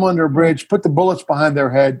 Take them under a bridge, put the bullets behind their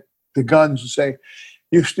head, the guns, and say,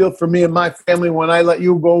 you steal from me and my family when I let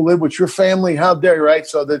you go live with your family. How dare you, right?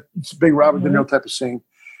 So it's a big Robert De Niro type of scene.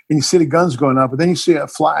 And you see the guns going up, but then you see a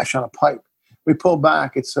flash on a pipe. We pull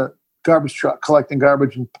back. It's a garbage truck collecting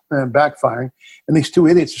garbage and backfiring. And these two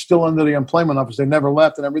idiots are still under the employment office. They never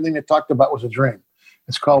left, and everything they talked about was a dream.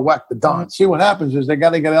 It's called Whack the Don. See, what happens is they got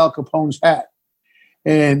to get Al Capone's hat.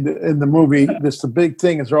 And in the movie, the big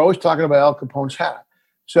thing is they're always talking about Al Capone's hat.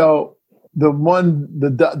 So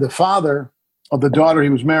the father of the daughter he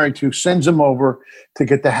was married to sends him over to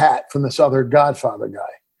get the hat from this other Godfather guy.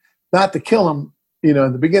 Not to kill him, in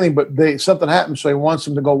the beginning, but something happened, so he wants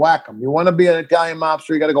him to go whack him. You want to be an Italian mobster,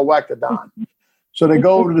 you got to go whack the Don. So they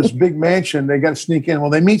go over to this big mansion. They got to sneak in.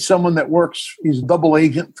 Well, they meet someone that works. He's a double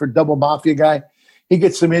agent for double mafia guy. He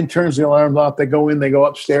gets them in, turns the alarms off. They go in, they go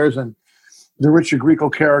upstairs, and the Richard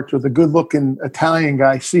Grieco character, the good-looking Italian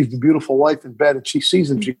guy, sees the beautiful wife in bed, and she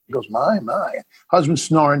sees him. She goes, my. Husband's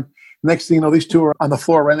snoring. Next thing you know, these two are on the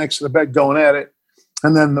floor right next to the bed going at it.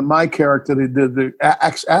 And then my character, the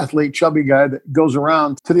ex-athlete, chubby guy that goes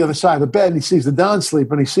around to the other side of the bed, and he sees the Don sleep,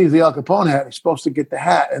 and he sees the Al Capone hat. He's supposed to get the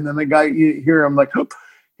hat. And then the guy, you hear him like, whoop.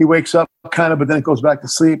 He wakes up kind of, but then it goes back to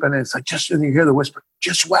sleep. And it's like, and you hear the whisper,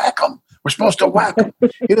 just whack him. We're supposed to whack him.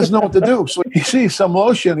 He doesn't know what to do. So he sees some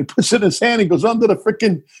lotion. He puts it in his hand. He goes under the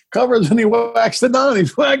freaking covers and he whacks the Don.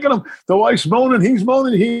 He's whacking him. The wife's moaning. He's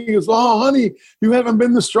moaning. He goes, oh, honey, you haven't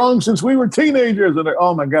been this strong since we were teenagers. And they're,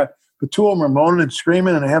 oh, my God. The two of them are moaning and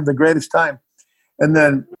screaming, and they have the greatest time. And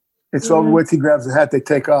then it's over with. He grabs the hat. They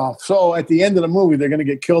take off. So at the end of the movie, they're going to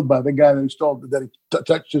get killed by the guy that he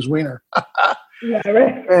touched his wiener. Yeah,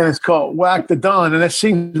 right. And it's called Whack the Don, and that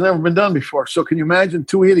scene's never been done before. So can you imagine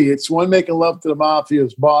two idiots, one making love to the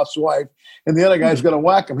mafia's boss wife, and the other guy's going to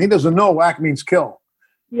whack him? He doesn't know whack means kill.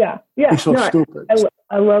 Yeah. He's so stupid.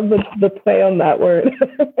 I love the play on that word.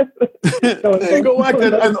 They go whack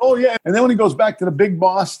that, and then when he goes back to the big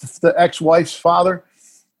boss, the ex-wife's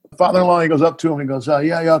father-in-law, he goes up to him. He goes,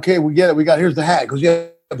 yeah, okay, we get it. Here's the hat. He goes, yeah,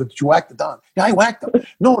 but did you whack the Don? Yeah, I whacked him.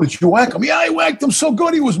 No, did you whack him? Yeah, I whacked him so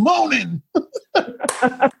good he was moaning.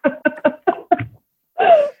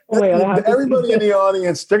 Everybody in the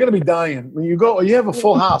audience, they're going to be dying. When you have a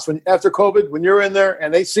full house. After COVID, when you're in there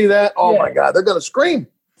and they see that, my God, they're going to scream.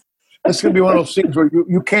 It's going to be one of those scenes where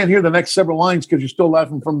you can't hear the next several lines because you're still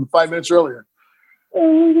laughing from 5 minutes earlier.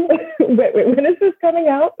 Wait, when is this coming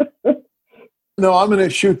out? No, I'm going to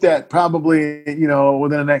shoot that probably,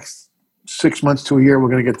 within the next 6 months to a year. We're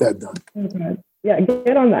going to get that done. Okay. Yeah,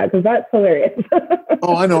 get on that because that's hilarious.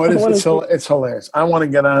 Oh, I know it is. It's hilarious. I want to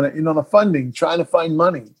get on it. The funding, trying to find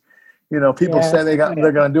money. People say they're going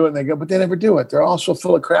to do it, and they go, but they never do it. They're all so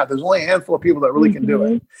full of crap. There's only a handful of people that really can do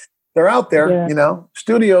it. They're out there,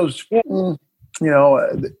 Studios. It's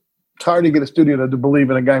hard to get a studio to believe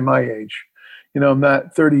in a guy my age. I'm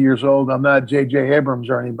not 30 years old. I'm not J.J. Abrams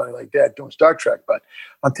or anybody like that doing Star Trek, but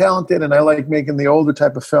I'm talented, and I like making the older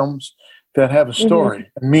type of films that have a story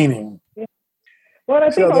and meaning. Yeah. Well, I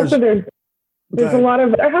think also there's a lot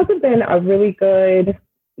of, there hasn't been a really good,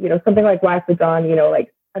 something like Whack the Don, in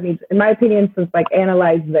my opinion, since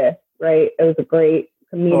Analyze This, right? It was a great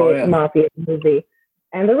comedic mafia movie.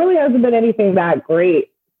 And there really hasn't been anything that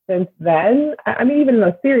great since then. Even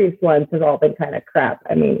the serious ones have all been kind of crap.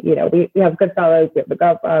 We have Goodfellas, we have The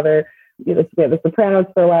Godfather, we have The Sopranos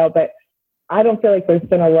for a while, but I don't feel like there's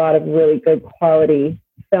been a lot of really good quality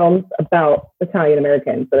films about Italian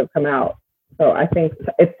Americans that have come out. So I think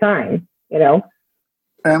it's time,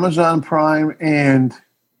 Amazon Prime and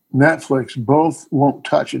Netflix both won't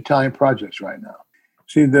touch Italian projects right now.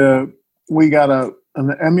 See, we got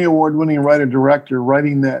an Emmy Award-winning writer-director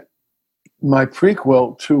writing my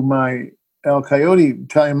prequel to my El Coyote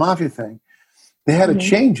Italian Mafia thing. They had to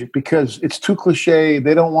change it because it's too cliche.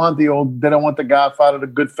 They don't want they don't want the Godfather, the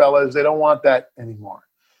Goodfellas. They don't want that anymore.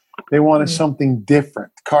 They wanted something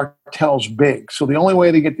different. Cartel's big. So the only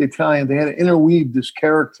way to get the Italian, they had to interweave this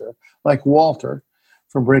character like Walter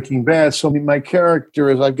from Breaking Bad. So my character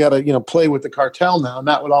is I've got to, play with the cartel now,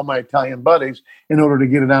 not with all my Italian buddies in order to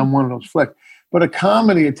get it on one of those flicks. But a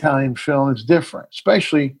comedy Italian film is different,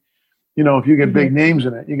 especially, if you get big names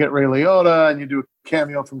in it. You get Ray Liotta and you do a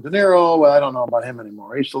cameo from De Niro. Well, I don't know about him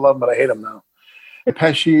anymore. I used to love him, but I hate him now.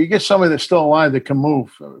 Pesci, you get somebody that's still alive that can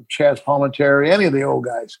move. Chaz Palminteri, any of the old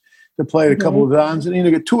guys that played a couple of Dons. And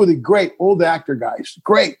you get two of the great old actor guys,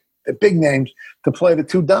 the big names, to play the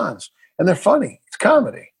two Dons. And they're funny. It's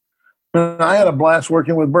comedy. And I had a blast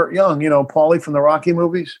working with Burt Young, Paulie from the Rocky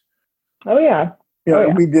movies. Oh, yeah.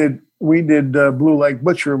 We did Blue Lake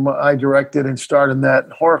Butcher. I directed and starred in that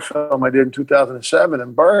horror film I did in 2007.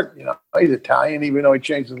 And Burt, he's Italian, even though he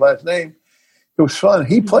changed his last name. It was fun.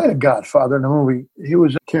 He played a Godfather in the movie. He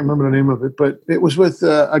was, I can't remember the name of it, but it was with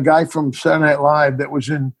a guy from Saturday Night Live that was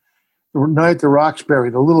in Night at the Roxbury,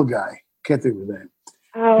 the little guy. Can't think of his name.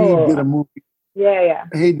 Oh. He did a movie. Yeah.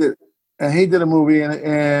 He did. and he did a movie,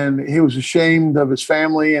 and he was ashamed of his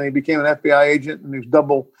family, and he became an FBI agent, and he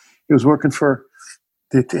was working for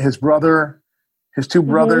his brother, his two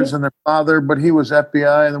brothers and their father, but he was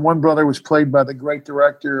FBI, and the one brother was played by the great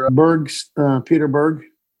director Peter Berg.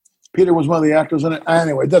 Peter was one of the actors in it.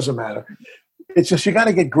 Anyway, it doesn't matter. It's just you got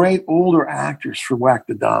to get great older actors for Whack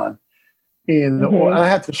the Don. And I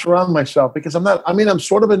have to surround myself because I'm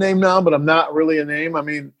sort of a name now, but I'm not really a name. I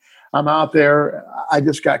mean, I'm out there. I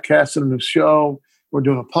just got cast in a new show. We're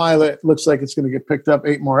doing a pilot. Looks like it's going to get picked up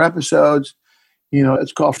 8 more episodes. You know,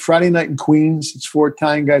 it's called Friday Night in Queens. It's 4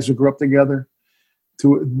 Italian guys who grew up together.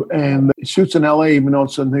 And it shoots in LA, even though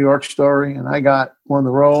it's a New York story. And I got one of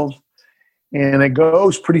the roles. And it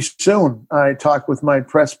goes pretty soon. I talked with my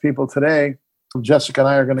press people today. Jessica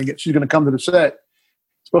and I she's going to come to the set.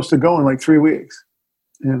 It's supposed to go in like 3 weeks.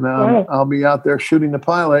 And I'll be out there shooting the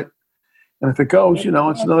pilot. And if it goes, you know,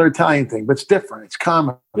 it's another Italian thing, but it's different. It's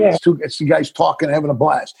comedy. Yeah. It's the guys talking, having a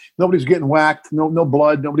blast. Nobody's getting whacked. No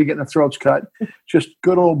blood. Nobody getting their throats cut. Just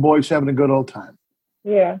good old boys having a good old time.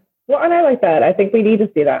 Yeah. Well, and I like that. I think we need to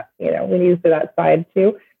see that. You know, we need to see that side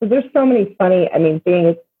too. Because there's so many funny, I mean,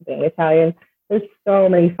 being Italian, there's so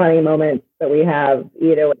many funny moments that we have,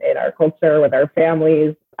 you know, in our culture with our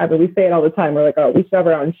families. I mean, we say it all the time. We're like, oh, we should have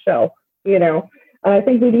our own show, you know. And I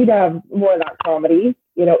think we need to have more of that comedy,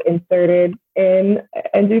 you know, inserted in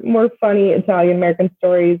and do more funny Italian American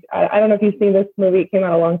stories. I don't know if you've seen this movie. It came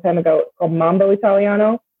out a long time ago called Mambo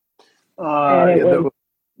Italiano.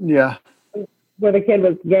 Yeah. Where the kid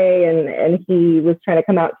was gay and he was trying to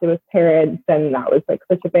come out to his parents. And that was like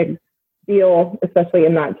such a big deal, especially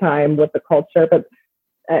in that time with the culture. But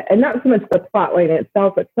and not so much the plot line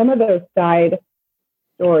itself, but some of those side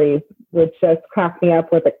stories would just crack me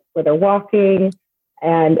up where they're walking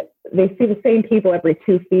and they see the same people every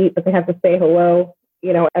 2 feet, but they have to say hello,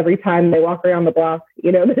 you know, every time they walk around the block,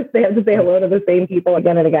 you know, they have to say hello to the same people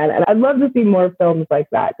again and again. And I'd love to see more films like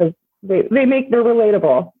that because they're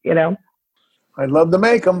relatable, you know. I'd love to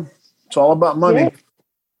make them. It's all about money.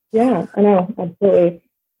 Yeah, I know. Absolutely.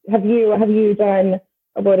 Have you done,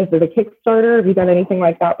 what is it, a Kickstarter? Have you done anything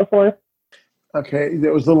like that before? Okay,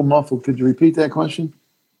 that was a little muffled. Could you repeat that question?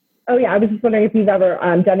 Oh, yeah. I was just wondering if you've ever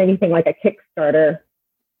done anything like a Kickstarter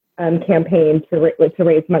campaign to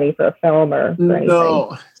raise money for a film or for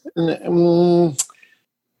anything.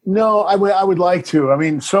 No, I would like to. I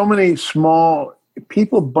mean, so many small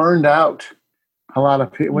people burned out. A lot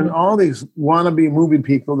of people, when all these wannabe movie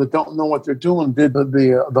people that don't know what they're doing did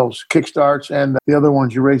those Kickstarts and the other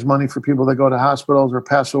ones, you raise money for people that go to hospitals or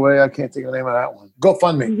pass away. I can't think of the name of that one.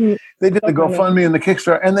 GoFundMe. Mm-hmm. They did the GoFundMe and the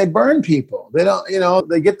Kickstarter, and they burn people. They don't, you know,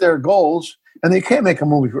 they get their goals, and they can't make a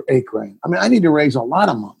movie for $8,000. I mean, I need to raise a lot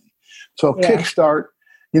of money. So Kickstart,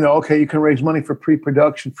 you know, okay, you can raise money for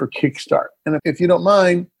pre-production for Kickstart, and if you don't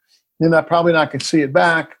mind, you're probably not going to see it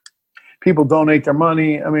back. People donate their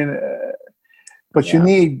money. I mean. But you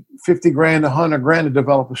need $50,000, $100,000 to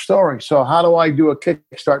develop a story. So how do I do a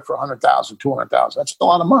Kickstart for $100,000, $200,000? That's a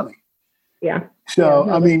lot of money. Yeah. So,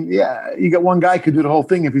 I mean, you got one guy could do the whole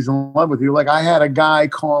thing if he's in love with you. Like I had a guy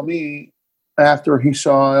call me after he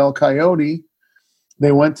saw El Coyote.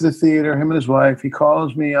 They went to the theater, him and his wife. He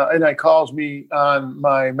calls me, and he calls me on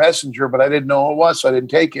my messenger, but I didn't know who it was, so I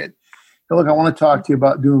didn't take it. And look, I want to talk to you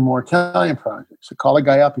about doing more Italian projects. I call a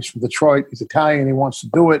guy up. He's from Detroit. He's Italian. He wants to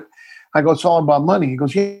do it. I go, it's all about money. He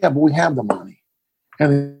goes, yeah, but we have the money.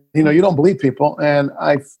 And, you know, you don't believe people. And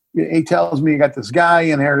he tells me, you got this guy,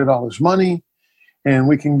 he inherited all his money, and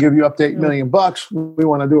we can give you up to $8 million. We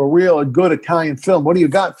want to do a good Italian film. What do you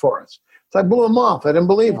got for us? So I blew him off. I didn't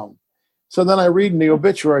believe him. So then I read in the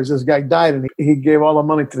obituaries, this guy died, and he gave all the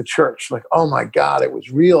money to the church. Like, oh, my God, it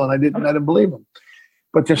was real. And I didn't believe him.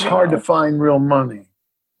 But it's hard to find real money.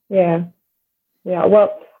 Yeah. Yeah.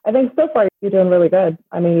 Well, I think so far you're doing really good.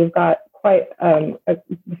 I mean, you've got quite some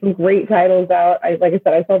great titles out. Like I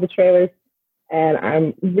said, I saw the trailers, and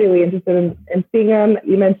I'm really interested in seeing them.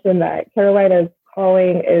 You mentioned that Carolina's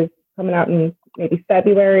Calling is coming out in maybe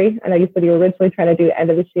February. I know you said you were originally trying to do the end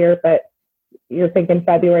of this year, but you're thinking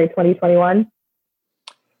February 2021?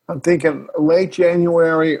 I'm thinking late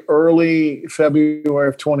January, early February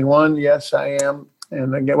of 21. Yes, I am.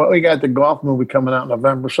 And again, we got the golf movie coming out in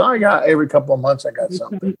November. So I got every couple of months, I got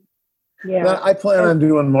something. Yeah. I plan on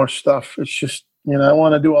doing more stuff. It's just, you know, I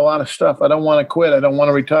want to do a lot of stuff. I don't want to quit. I don't want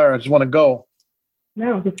to retire. I just want to go.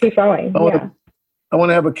 No, just keep going. I want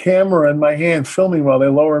to have a camera in my hand filming while they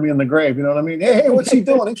lower me in the grave. You know what I mean? Hey, what's he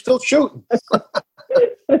doing? He's still shooting.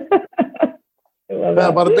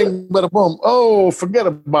 Bada bing, bada boom. Oh, forget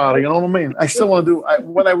about it. You know what I mean? I still want to do,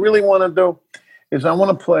 what I really want to do is I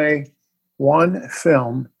want to play one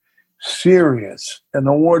film serious, an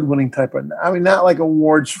award-winning type of, I mean, not like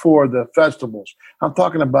awards for the festivals. I'm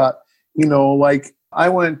talking about, like I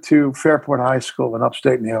went to Fairport High School in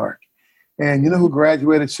upstate New York. And you know who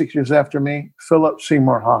graduated 6 years after me? Philip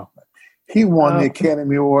Seymour Hoffman. He won the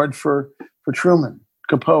Academy Award for Truman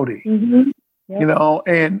Capote. Mm-hmm. Yep.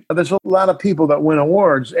 And there's a lot of people that win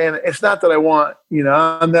awards. And it's not that I want,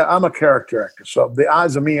 I'm a character actor. So the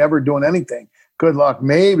odds of me ever doing anything, good luck,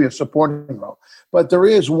 maybe a supporting role. But there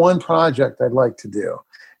is one project I'd like to do.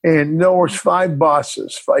 And there was 5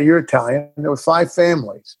 bosses. You're Italian. There were 5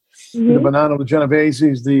 families. Mm-hmm. The Bonanno, the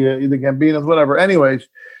Genoveses, the Gambinos, whatever. Anyways,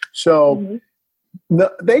 so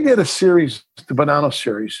they did a series, the Bonanno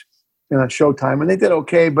series, on Showtime, and they did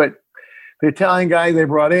okay. But the Italian guy they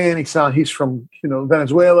brought in, he's from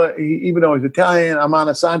Venezuela. Even though he's Italian,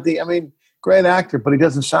 Amana Santi. I mean, great actor, but he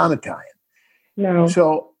doesn't sound Italian. No.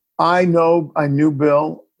 So I knew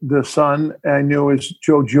Bill, the son. I knew his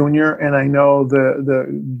Joe Jr., and I know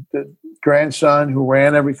the grandson who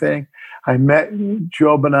ran everything. I met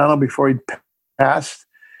Joe Bonanno before he passed.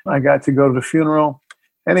 I got to go to the funeral.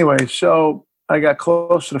 Anyway, so I got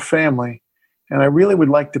close to the family, and I really would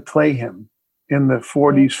like to play him in the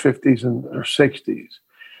 40s, 50s, or 60s.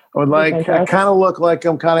 I kind of look like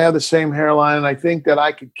him, kind of have the same hairline, and I think that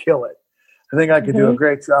I could kill it. I think I could do a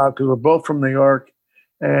great job because we're both from New York,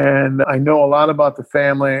 and I know a lot about the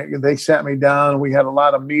family. They sat me down, and we had a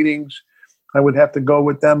lot of meetings. I would have to go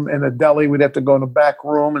with them in a deli. We'd have to go in the back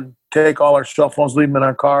room and take all our cell phones, leave them in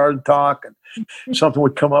our car, and talk. And something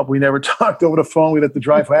would come up. We never talked over the phone. We'd have to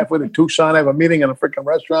drive halfway to Tucson, have a meeting in a freaking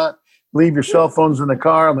restaurant, leave your cell phones in the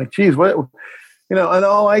car. I'm like, geez, what? And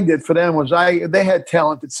all I did for them was they had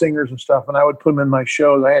talented singers and stuff, and I would put them in my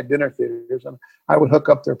shows. I had dinner theaters, and I would hook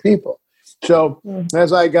up their people. So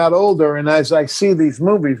as I got older and as I see these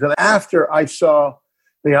movies, and after I saw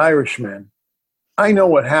The Irishman, I know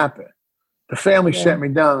what happened. The family sat me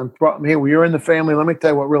down and brought me here. Well, you're in the family. Let me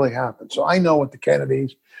tell you what really happened. So I know what the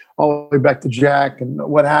Kennedys, all the way back to Jack and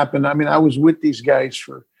what happened. I mean, I was with these guys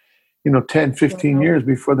for, 10, 15 years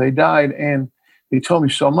before they died. And they told me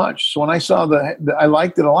so much. So when I saw I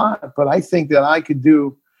liked it a lot, but I think that I could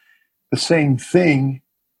do the same thing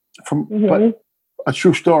but a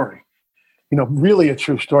true story, really a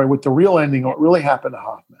true story with the real ending, what really happened to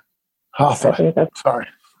Hoffman. Sorry.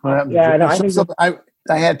 What happened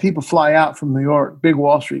I had people fly out from New York, big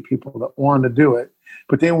Wall Street people that wanted to do it,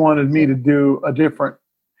 but they wanted me to do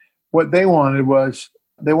what they wanted was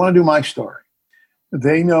they want to do my story.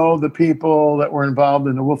 They know the people that were involved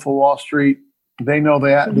in the Wolf of Wall Street. They know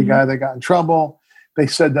the guy that got in trouble. They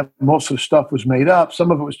said that most of the stuff was made up. Some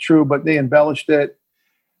of it was true, but they embellished it.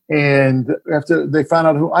 And after they found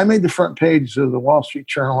out I made the front page of the Wall Street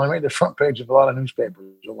Journal. I made the front page of a lot of newspapers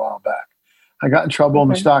a while back. I got in trouble in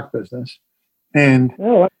the stock business. And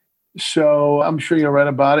so I'm sure you read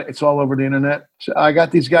about it. It's all over the internet. So I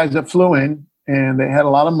got these guys that flew in, and they had a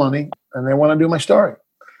lot of money, and they want to do my story.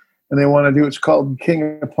 And they want to do, it's called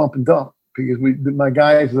King of Pump and Dump, because my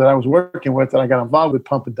guys that I was working with, and I got involved with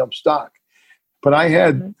pump and dump stock. But I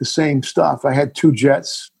had the same stuff. I had 2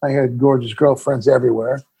 jets. I had gorgeous girlfriends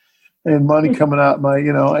everywhere. And money coming out. I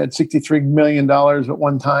had $63 million at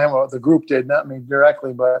one time. Well, the group did, not me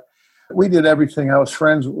directly, but we did everything. I was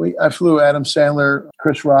friends. I flew Adam Sandler,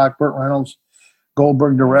 Chris Rock, Burt Reynolds,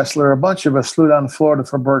 Goldberg, the wrestler. A bunch of us flew down to Florida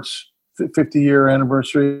for Burt's 50-year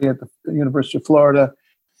anniversary at the University of Florida.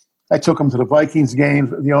 I took them to the Vikings games,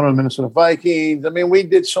 the owner of the Minnesota Vikings. I mean, we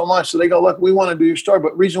did so much. So they go, look, we want to do your story.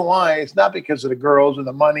 But reason why, it's not because of the girls and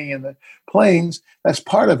the money and the planes. That's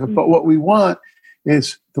part of it. But what we want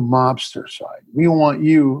is the mobster side. We want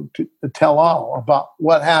you to tell all about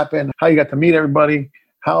what happened, how you got to meet everybody,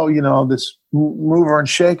 how, this mover and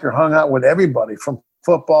shaker hung out with everybody from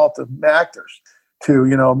football to actors to,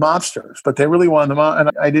 mobsters. But they really wanted them on,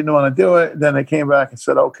 and I didn't want to do it. Then they came back and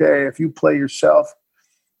said, okay, if you play yourself,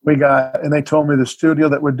 and they told me the studio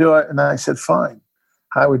that would do it. And I said, fine,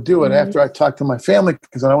 I would do it after I talked to my family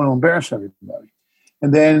because I don't want to embarrass everybody.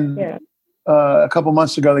 And then a couple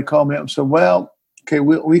months ago, they called me up and said, well, okay,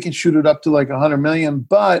 we can shoot it up to like $100 million,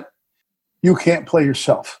 but you can't play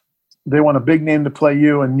yourself. They want a big name to play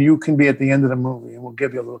you, and you can be at the end of the movie, and we'll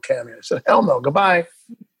give you a little cameo. I said, hell no, goodbye.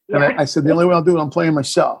 And I said, the only way I'll do it, I'm playing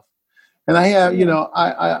myself. And I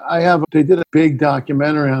have, they did a big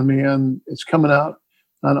documentary on me, and it's coming out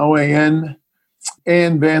on OAN.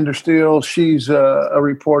 Ann Vandersteel, she's a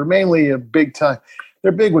reporter, mainly a big time.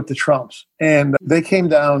 They're big with the Trumps. And they came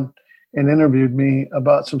down and interviewed me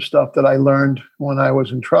about some stuff that I learned when I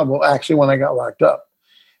was in trouble, actually when I got locked up.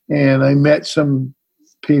 And I met some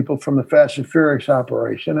people from the Fast and Furious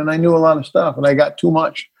operation, and I knew a lot of stuff, and I got too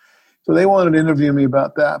much. So they wanted to interview me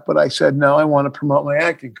about that, but I said, no, I want to promote my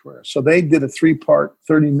acting career. So they did a 3-part,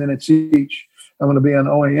 30 minutes each. I'm going to be on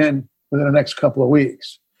OAN within the next couple of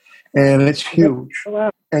weeks. And it's huge. Oh, wow.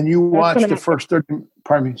 And you watch the out. first 30,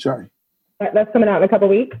 pardon me, sorry. That's coming out in a couple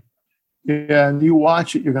of weeks? Yeah, and you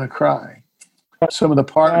watch it, you're going to cry. Some of the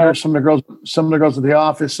partners, some of the girls at the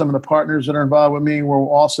office, some of the partners that are involved with me were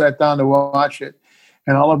all sat down to watch it.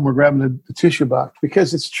 And all of them were grabbing the tissue box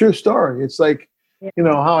because it's a true story. It's like,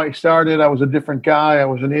 how I started. I was a different guy. I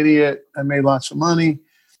was an idiot. I made lots of money.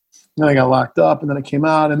 Then I got locked up, and then I came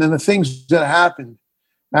out. And then the things that happened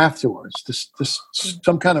afterwards, this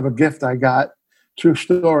some kind of a gift I got, true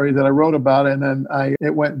story that I wrote about, and then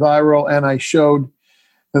it went viral, and I showed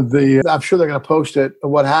I'm sure they're going to post it,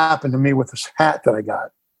 what happened to me with this hat that I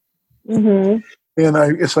got. Mm-hmm.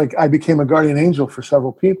 And it's like I became a guardian angel for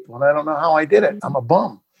several people, and I don't know how I did it. I'm a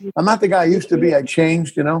bum. I'm not the guy I used to be. I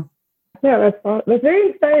changed, Yeah, that's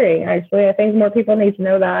very inspiring, actually. I think more people need to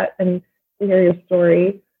know that and to hear your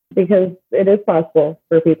story, because it is possible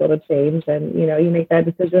for people to change. And, you make bad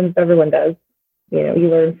decisions. Everyone does. You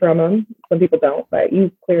learn from them. Some people don't, but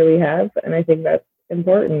you clearly have. And I think that's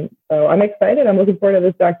important. So I'm excited. I'm looking forward to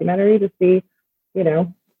this documentary to see,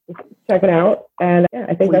 check it out. And yeah,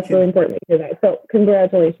 I think that's really important to hear that. So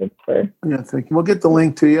congratulations Yeah, thank you. We'll get the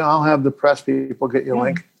link to you. I'll have the press people get you a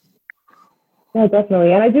link. Yeah,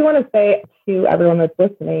 definitely. And I do want to say to everyone that's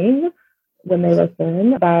listening, when they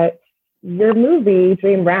listen, that your movie,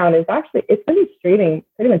 Dream Round, it's going to be streaming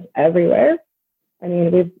pretty much everywhere. I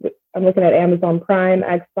mean, I'm looking at Amazon Prime,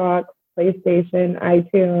 Xbox, PlayStation,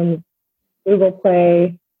 iTunes, Google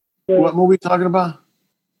Play. What movie are you talking about?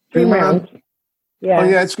 Dream Round. Yeah. Oh,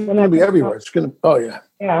 yeah, it's going to be everywhere. Yeah.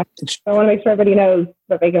 So I want to make sure everybody knows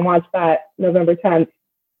that they can watch that November 10th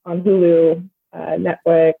on Hulu,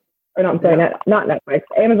 Netflix. Or no, I'm sorry, not Netflix,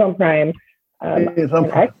 Amazon Prime.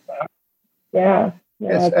 Xbox. Yeah.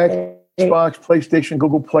 Yes, Xbox, PlayStation,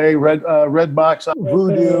 Google Play, Redbox,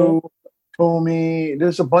 Vudu, Tomy.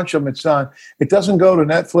 There's a bunch of them it's on. It doesn't go to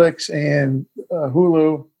Netflix and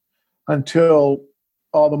Hulu until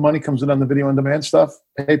all the money comes in on the video on demand stuff,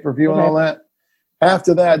 pay-per-view and all that.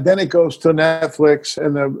 After that, then it goes to Netflix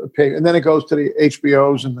and then it goes to the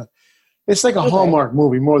HBOs it's like a Hallmark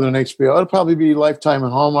movie more than an HBO. It'll probably be Lifetime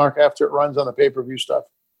and Hallmark after it runs on the pay-per-view stuff.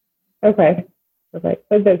 Okay. So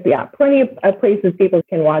there's plenty of places people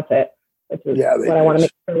can watch it, which is what I want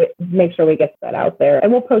to make sure we get that out there.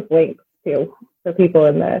 And we'll post links too for people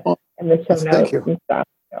in the show notes and stuff.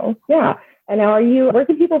 So yeah. And now where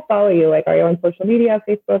can people follow you? Like, are you on social media,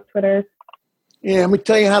 Facebook, Twitter? Yeah, let me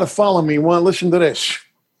tell you how to follow me. Want to listen to this?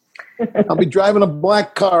 I'll be driving a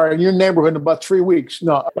black car in your neighborhood in about 3 weeks.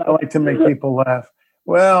 No, I like to make people laugh.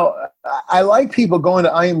 Well, I like people going to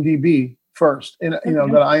IMDb first, go to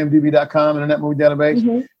imdb.com, Internet Movie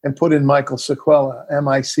Database, and put in Michael Saquella,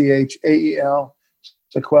 Michael,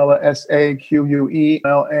 Saquella,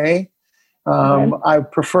 Saquela. I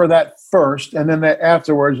prefer that first, and then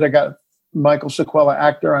afterwards, I got Michael Saquella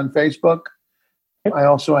Actor on Facebook. I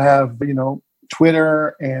also have,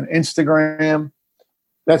 Twitter and Instagram.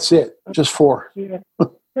 That's it. Just 4.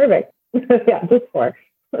 Perfect. Yeah, just 4.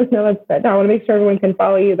 No, that's good. I want to make sure everyone can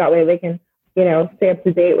follow you. That way they can, stay up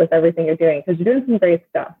to date with everything you're doing, because you're doing some great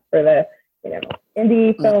stuff for the,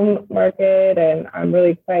 indie film market. And I'm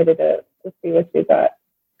really excited to see what you got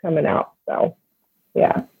coming out. So,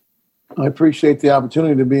 yeah. I appreciate the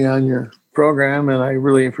opportunity to be on your program, and I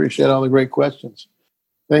really appreciate all the great questions.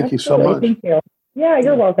 Thank you so much. Thank you. Yeah,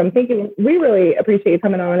 you're welcome. Thank you. We really appreciate you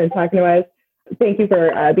coming on and talking to us. Thank you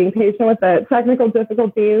for being patient with the technical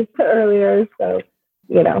difficulties earlier. So,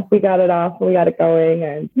 we got it off and we got it going.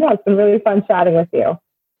 And it's been really fun chatting with you.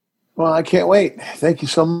 Well, I can't wait. Thank you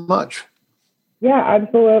so much. Yeah,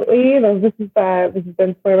 absolutely. This has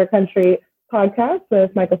been Spoiler Country Podcast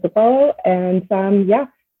with Michael Saquella. And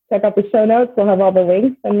check out the show notes. We'll have all the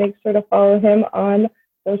links, and make sure to follow him on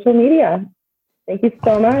social media. Thank you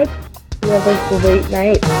so much. You have a great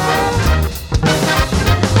night.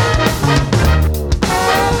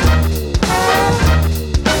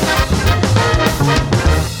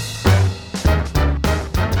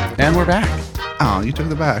 And we're back. Oh, you took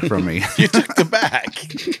the back from me. You took the back.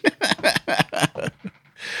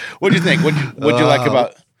 What do you think? What you like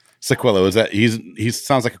about Saquella? Is that he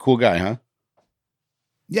sounds like a cool guy, huh?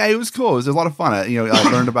 Yeah, it was cool. It was a lot of fun. I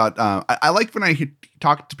learned about. I like when I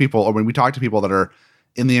talk to people, or when we talk to people that are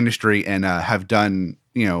in the industry and have done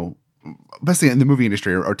especially in the movie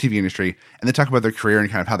industry or TV industry, and they talk about their career and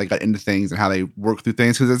kind of how they got into things and how they work through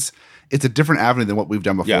things, because it's a different avenue than what we've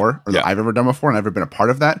done before or that I've ever done before, and I've ever been a part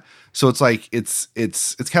of that. So it's like it's kind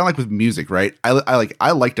of like with music, right?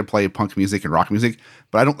 I like to play punk music and rock music,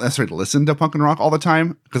 but I don't necessarily listen to punk and rock all the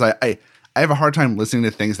time, because I have a hard time listening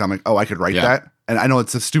to things that I'm like, oh, I could write that. And I know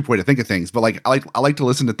it's a stupid way to think of things, but like I like to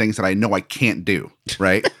listen to things that I know I can't do,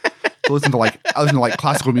 right? I listen to like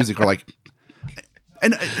classical music, or like,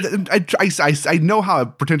 and I know how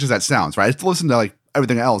pretentious that sounds, right? I still listen to like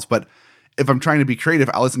everything else, but if I'm trying to be creative,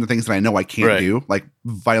 I listen to things that I know I can't do, like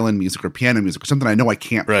violin music or piano music or something I know I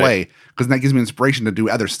can't play, because that gives me inspiration to do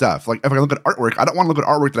other stuff. Like if I look at artwork, I don't want to look at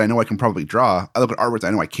artwork that I know I can probably draw. I look at artwork that I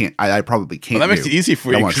know I can't. I probably can't. Well, that makes it easy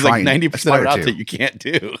for you, because like 90% of it that you can't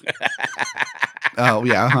do. Oh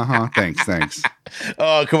yeah, thanks.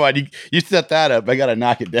 Oh come on, you set that up. I gotta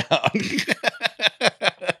knock it down.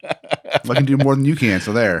 I can do more than you can,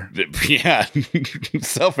 so there. Yeah,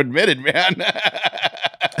 self-admitted, man.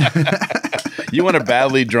 You want a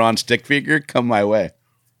badly drawn stick figure? Come my way.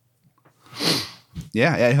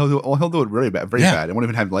 Yeah, he'll do it really bad, very bad. It won't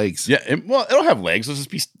even have legs. Yeah, it'll have legs. It'll just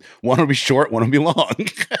be one will be short, one will be long.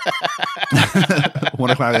 One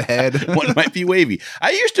will have a head. One might be wavy.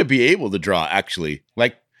 I used to be able to draw, actually.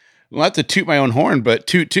 Like, not to toot my own horn, but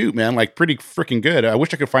toot, man, like pretty freaking good. I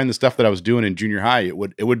wish I could find the stuff that I was doing in junior high.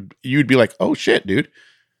 You'd be like, oh shit, dude.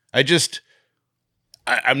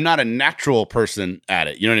 I'm not a natural person at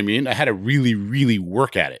it. You know what I mean? I had to really, really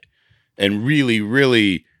work at it and really,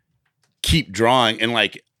 really keep drawing. And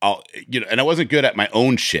like, and I wasn't good at my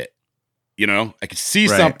own shit. You know, I could see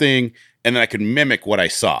something and then I could mimic what I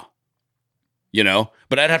saw,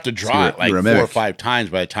 but I'd have to draw it like 4 or 5 times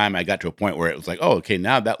by the time I got to a point where it was like, oh, okay,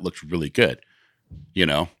 now that looks really good,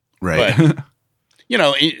 Right. But,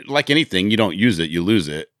 like anything, you don't use it, you lose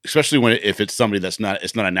it, especially if it's somebody it's not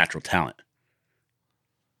a natural talent.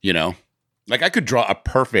 Like I could draw a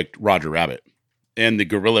perfect Roger Rabbit and the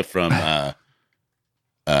gorilla from,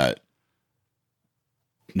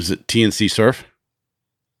 is it TNC Surf?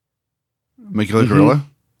 Making a gorilla?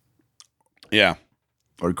 Yeah.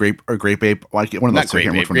 Or grape ape. One of those. Not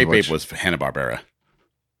grape ape. Grape ape was Hanna-Barbera.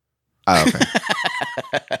 Oh, okay.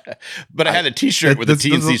 But I had a T-shirt with the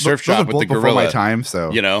TNC Surf shop with the gorilla. My time,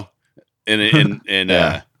 so and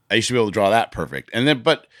I used to be able to draw that perfect. And then,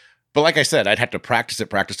 but like I said, I'd have to practice it,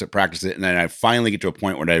 and then I finally get to a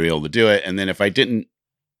point where I'd be able to do it. And then if I didn't,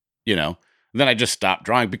 then I just stopped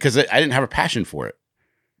drawing because I didn't have a passion for it.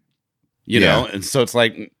 You know, and so it's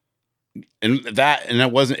like,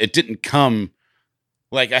 it didn't come.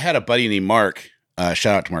 Like I had a buddy named Mark.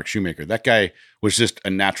 Shout out to Mark Shoemaker. That guy was just a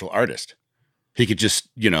natural artist. He could just,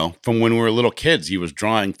 from when we were little kids, he was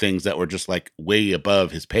drawing things that were just like way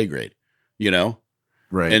above his pay grade,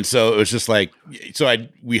 Right. And so it was just like,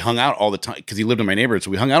 we hung out all the time because he lived in my neighborhood.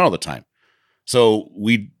 So we hung out all the time. So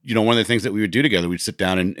we, one of the things that we would do together, we'd sit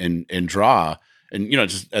down and draw and,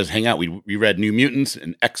 just as hang out. We read New Mutants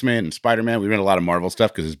and X-Men and Spider-Man. We read a lot of Marvel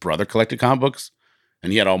stuff because his brother collected comic books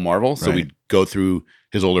and he had all Marvel. So we'd go through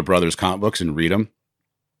his older brother's comic books and read them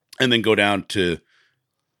and then go down to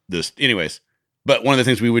this. Anyways, but one of the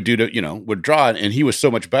things we would do to, would draw, and he was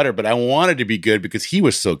so much better, but I wanted to be good because he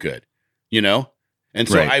was so good, And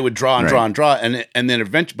so I would draw and draw and draw. And then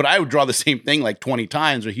eventually, but I would draw the same thing like 20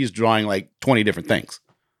 times or he's drawing like 20 different things,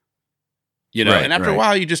 and after a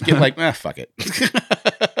while you just get like, fuck it.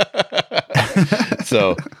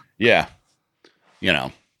 So yeah,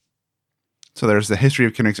 So there's the history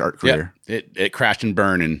of Kendrick's art career. Yep. It crashed and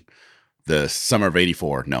burned in the summer of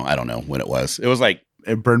 '84. No, I don't know when it was. It was like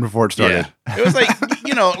it burned before it started. Yeah. It was like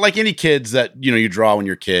like any kids that you draw when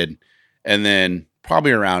you're a kid, and then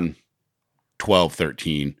probably around 12,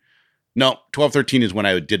 13. No, 12, 13 is when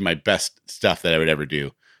I did my best stuff that I would ever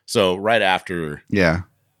do. So right after,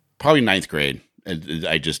 probably 9th grade. I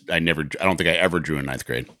don't think I ever drew in 9th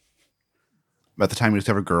grade. By the time you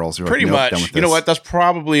discover girls, you're pretty like, nope, much. You know what? That's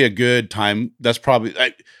probably a good time. That's probably,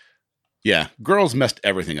 girls messed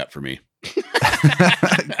everything up for me.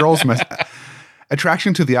 Girls mess.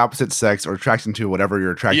 Attraction to the opposite sex or attraction to whatever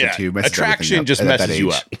you're attracted to messes attraction just messes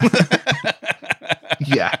you up.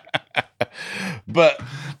 Yeah. But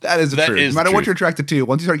that is true. No matter what you're attracted to,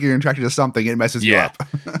 once you start getting attracted to something, it messes you up.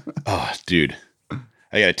 Oh, dude.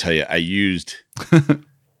 I got to tell you, I used, and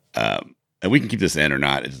we can keep this in or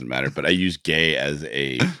not, it doesn't matter, but I used gay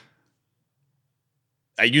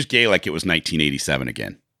like it was 1987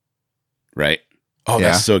 again. Right? Oh,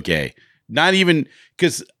 that's so gay. Not even,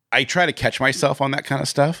 because I try to catch myself on that kind of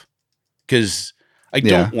stuff because I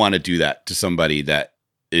don't want to do that to somebody that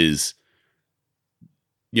is,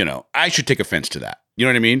 I should take offense to that. You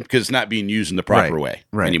know what I mean? Because it's not being used in the proper way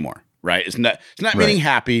anymore. right? It's not Right. meaning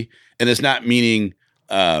happy, and it's not meaning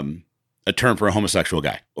a term for a homosexual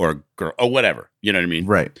guy or a girl or whatever. You know what I mean?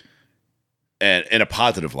 Right. And in a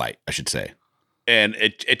positive light, I should say. And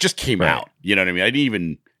it just came Right. out. You know what I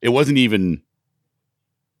mean? It wasn't even,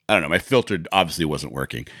 I don't know. My filter obviously wasn't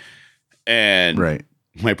working. And Right.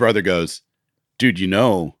 my brother goes, dude,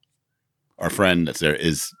 our friend that's there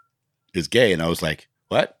is gay. And I was like,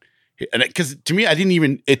 what? And because to me,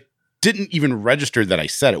 it didn't even register that I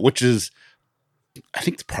said it, which is, I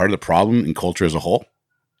think, part of the problem in culture as a whole,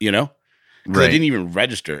 Because Right. I didn't even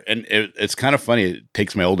register. And it's kind of funny. It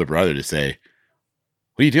takes my older brother to say,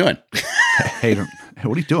 what are you doing? Hey,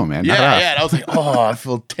 what are you doing, man? Yeah. And I was like, oh, I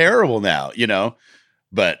feel terrible now,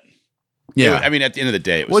 But Yeah. I mean, at the end of the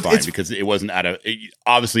day, it was fine because it wasn't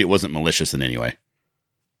obviously it wasn't malicious in any way.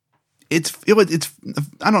 It's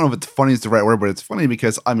I don't know if it's funny is the right word, but it's funny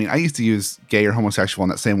because I mean I used to use gay or homosexual in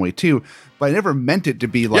that same way too, but I never meant it to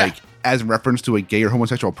be like as in reference to a gay or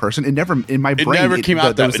homosexual person. It never in my brain never came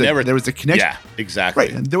out there that was a connection. Yeah,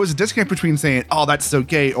 exactly. Right. There was a disconnect between saying, "Oh, that's so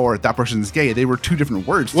gay," or "That person's gay." They were two different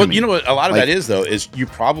words. Well, to me. you know what? A lot of that is though is you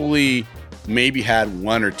probably maybe had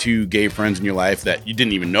one or two gay friends in your life that you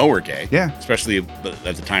didn't even know were gay. Yeah. Especially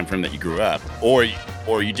at the time frame that you grew up, or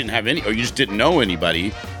you didn't have any, or you just didn't know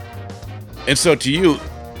anybody. And so to you,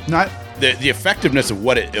 not the effectiveness of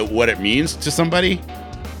what it means to somebody,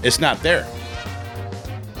 it's not there.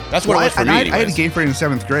 That's what it was for me. I had a gay friend in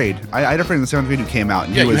 7th grade. I had a friend in the 7th grade who came out,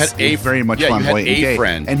 and he was very much flamboyant and gay.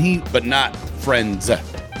 Friend, and but not friends.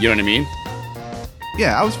 You know what I mean?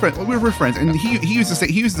 Yeah, I was friends. We were friends, and he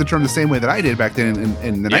used the term the same way that I did back then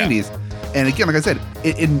in the 90s. And again, like I said,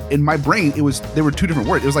 in my brain, there were two different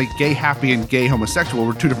words. It was like gay happy and gay homosexual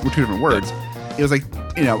were two different words. It was like,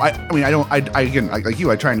 I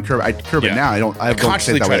try and curb it now. I don't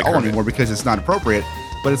say it that way at all anymore because it's not appropriate.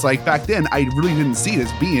 But it's like back then, I really didn't see it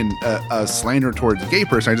as being a slander towards a gay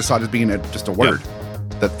person. I just saw it as being just a word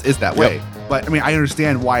that is that way. But I mean, I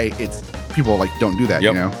understand why people like don't do that.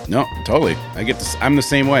 No, totally. I get this. I'm the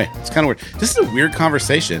same way. It's kind of weird. This is a weird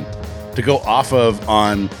conversation to go off of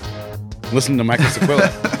on listening to Michael Saquella.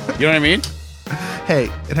 You know what I mean? Hey,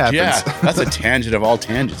 it happens. Yeah, that's a tangent of all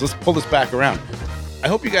tangents. Let's pull this back around. I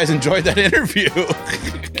hope you guys enjoyed that interview.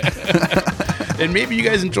 And maybe you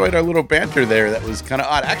guys enjoyed our little banter there. That was kind of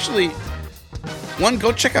odd. Actually, one,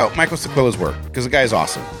 go check out Michael Saquella's work because the guy is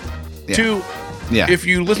awesome. Yeah. Two, if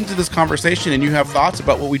you listen to this conversation and you have thoughts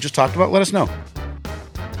about what we just talked about, let us know.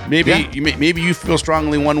 Maybe you feel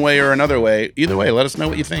strongly one way or another way. Either way, let us know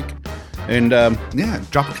what you think. And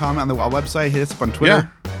drop a comment on the website. Hit us up on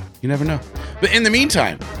Twitter. Yeah, you never know. But in the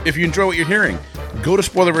meantime, if you enjoy what you're hearing, go to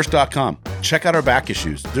spoilerverse.com. Check out our back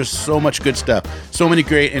issues. There's so much good stuff. So many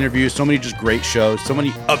great interviews. So many just great shows. So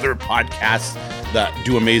many other podcasts that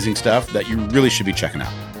do amazing stuff that you really should be checking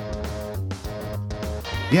out.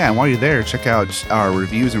 Yeah, and while you're there, check out our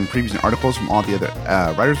reviews and previews and articles from all the other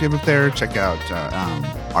writers we have up there. Check out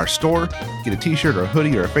our store. Get a t-shirt or a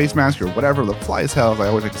hoodie or a face mask or whatever. Look fly as hell, as I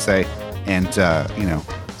always like to say. And,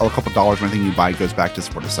 a couple dollars from anything you buy goes back to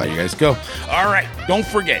support the site. There you guys go. All right. Don't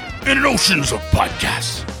forget, in an oceans of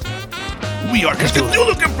podcasts, we are just a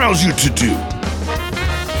new compels you to do.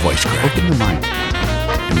 Voice crack. Open your mind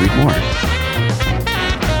and read more.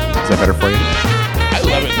 Is that better for you? I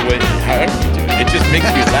love it the way, however you do it. It just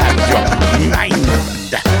makes me laugh. Your mind.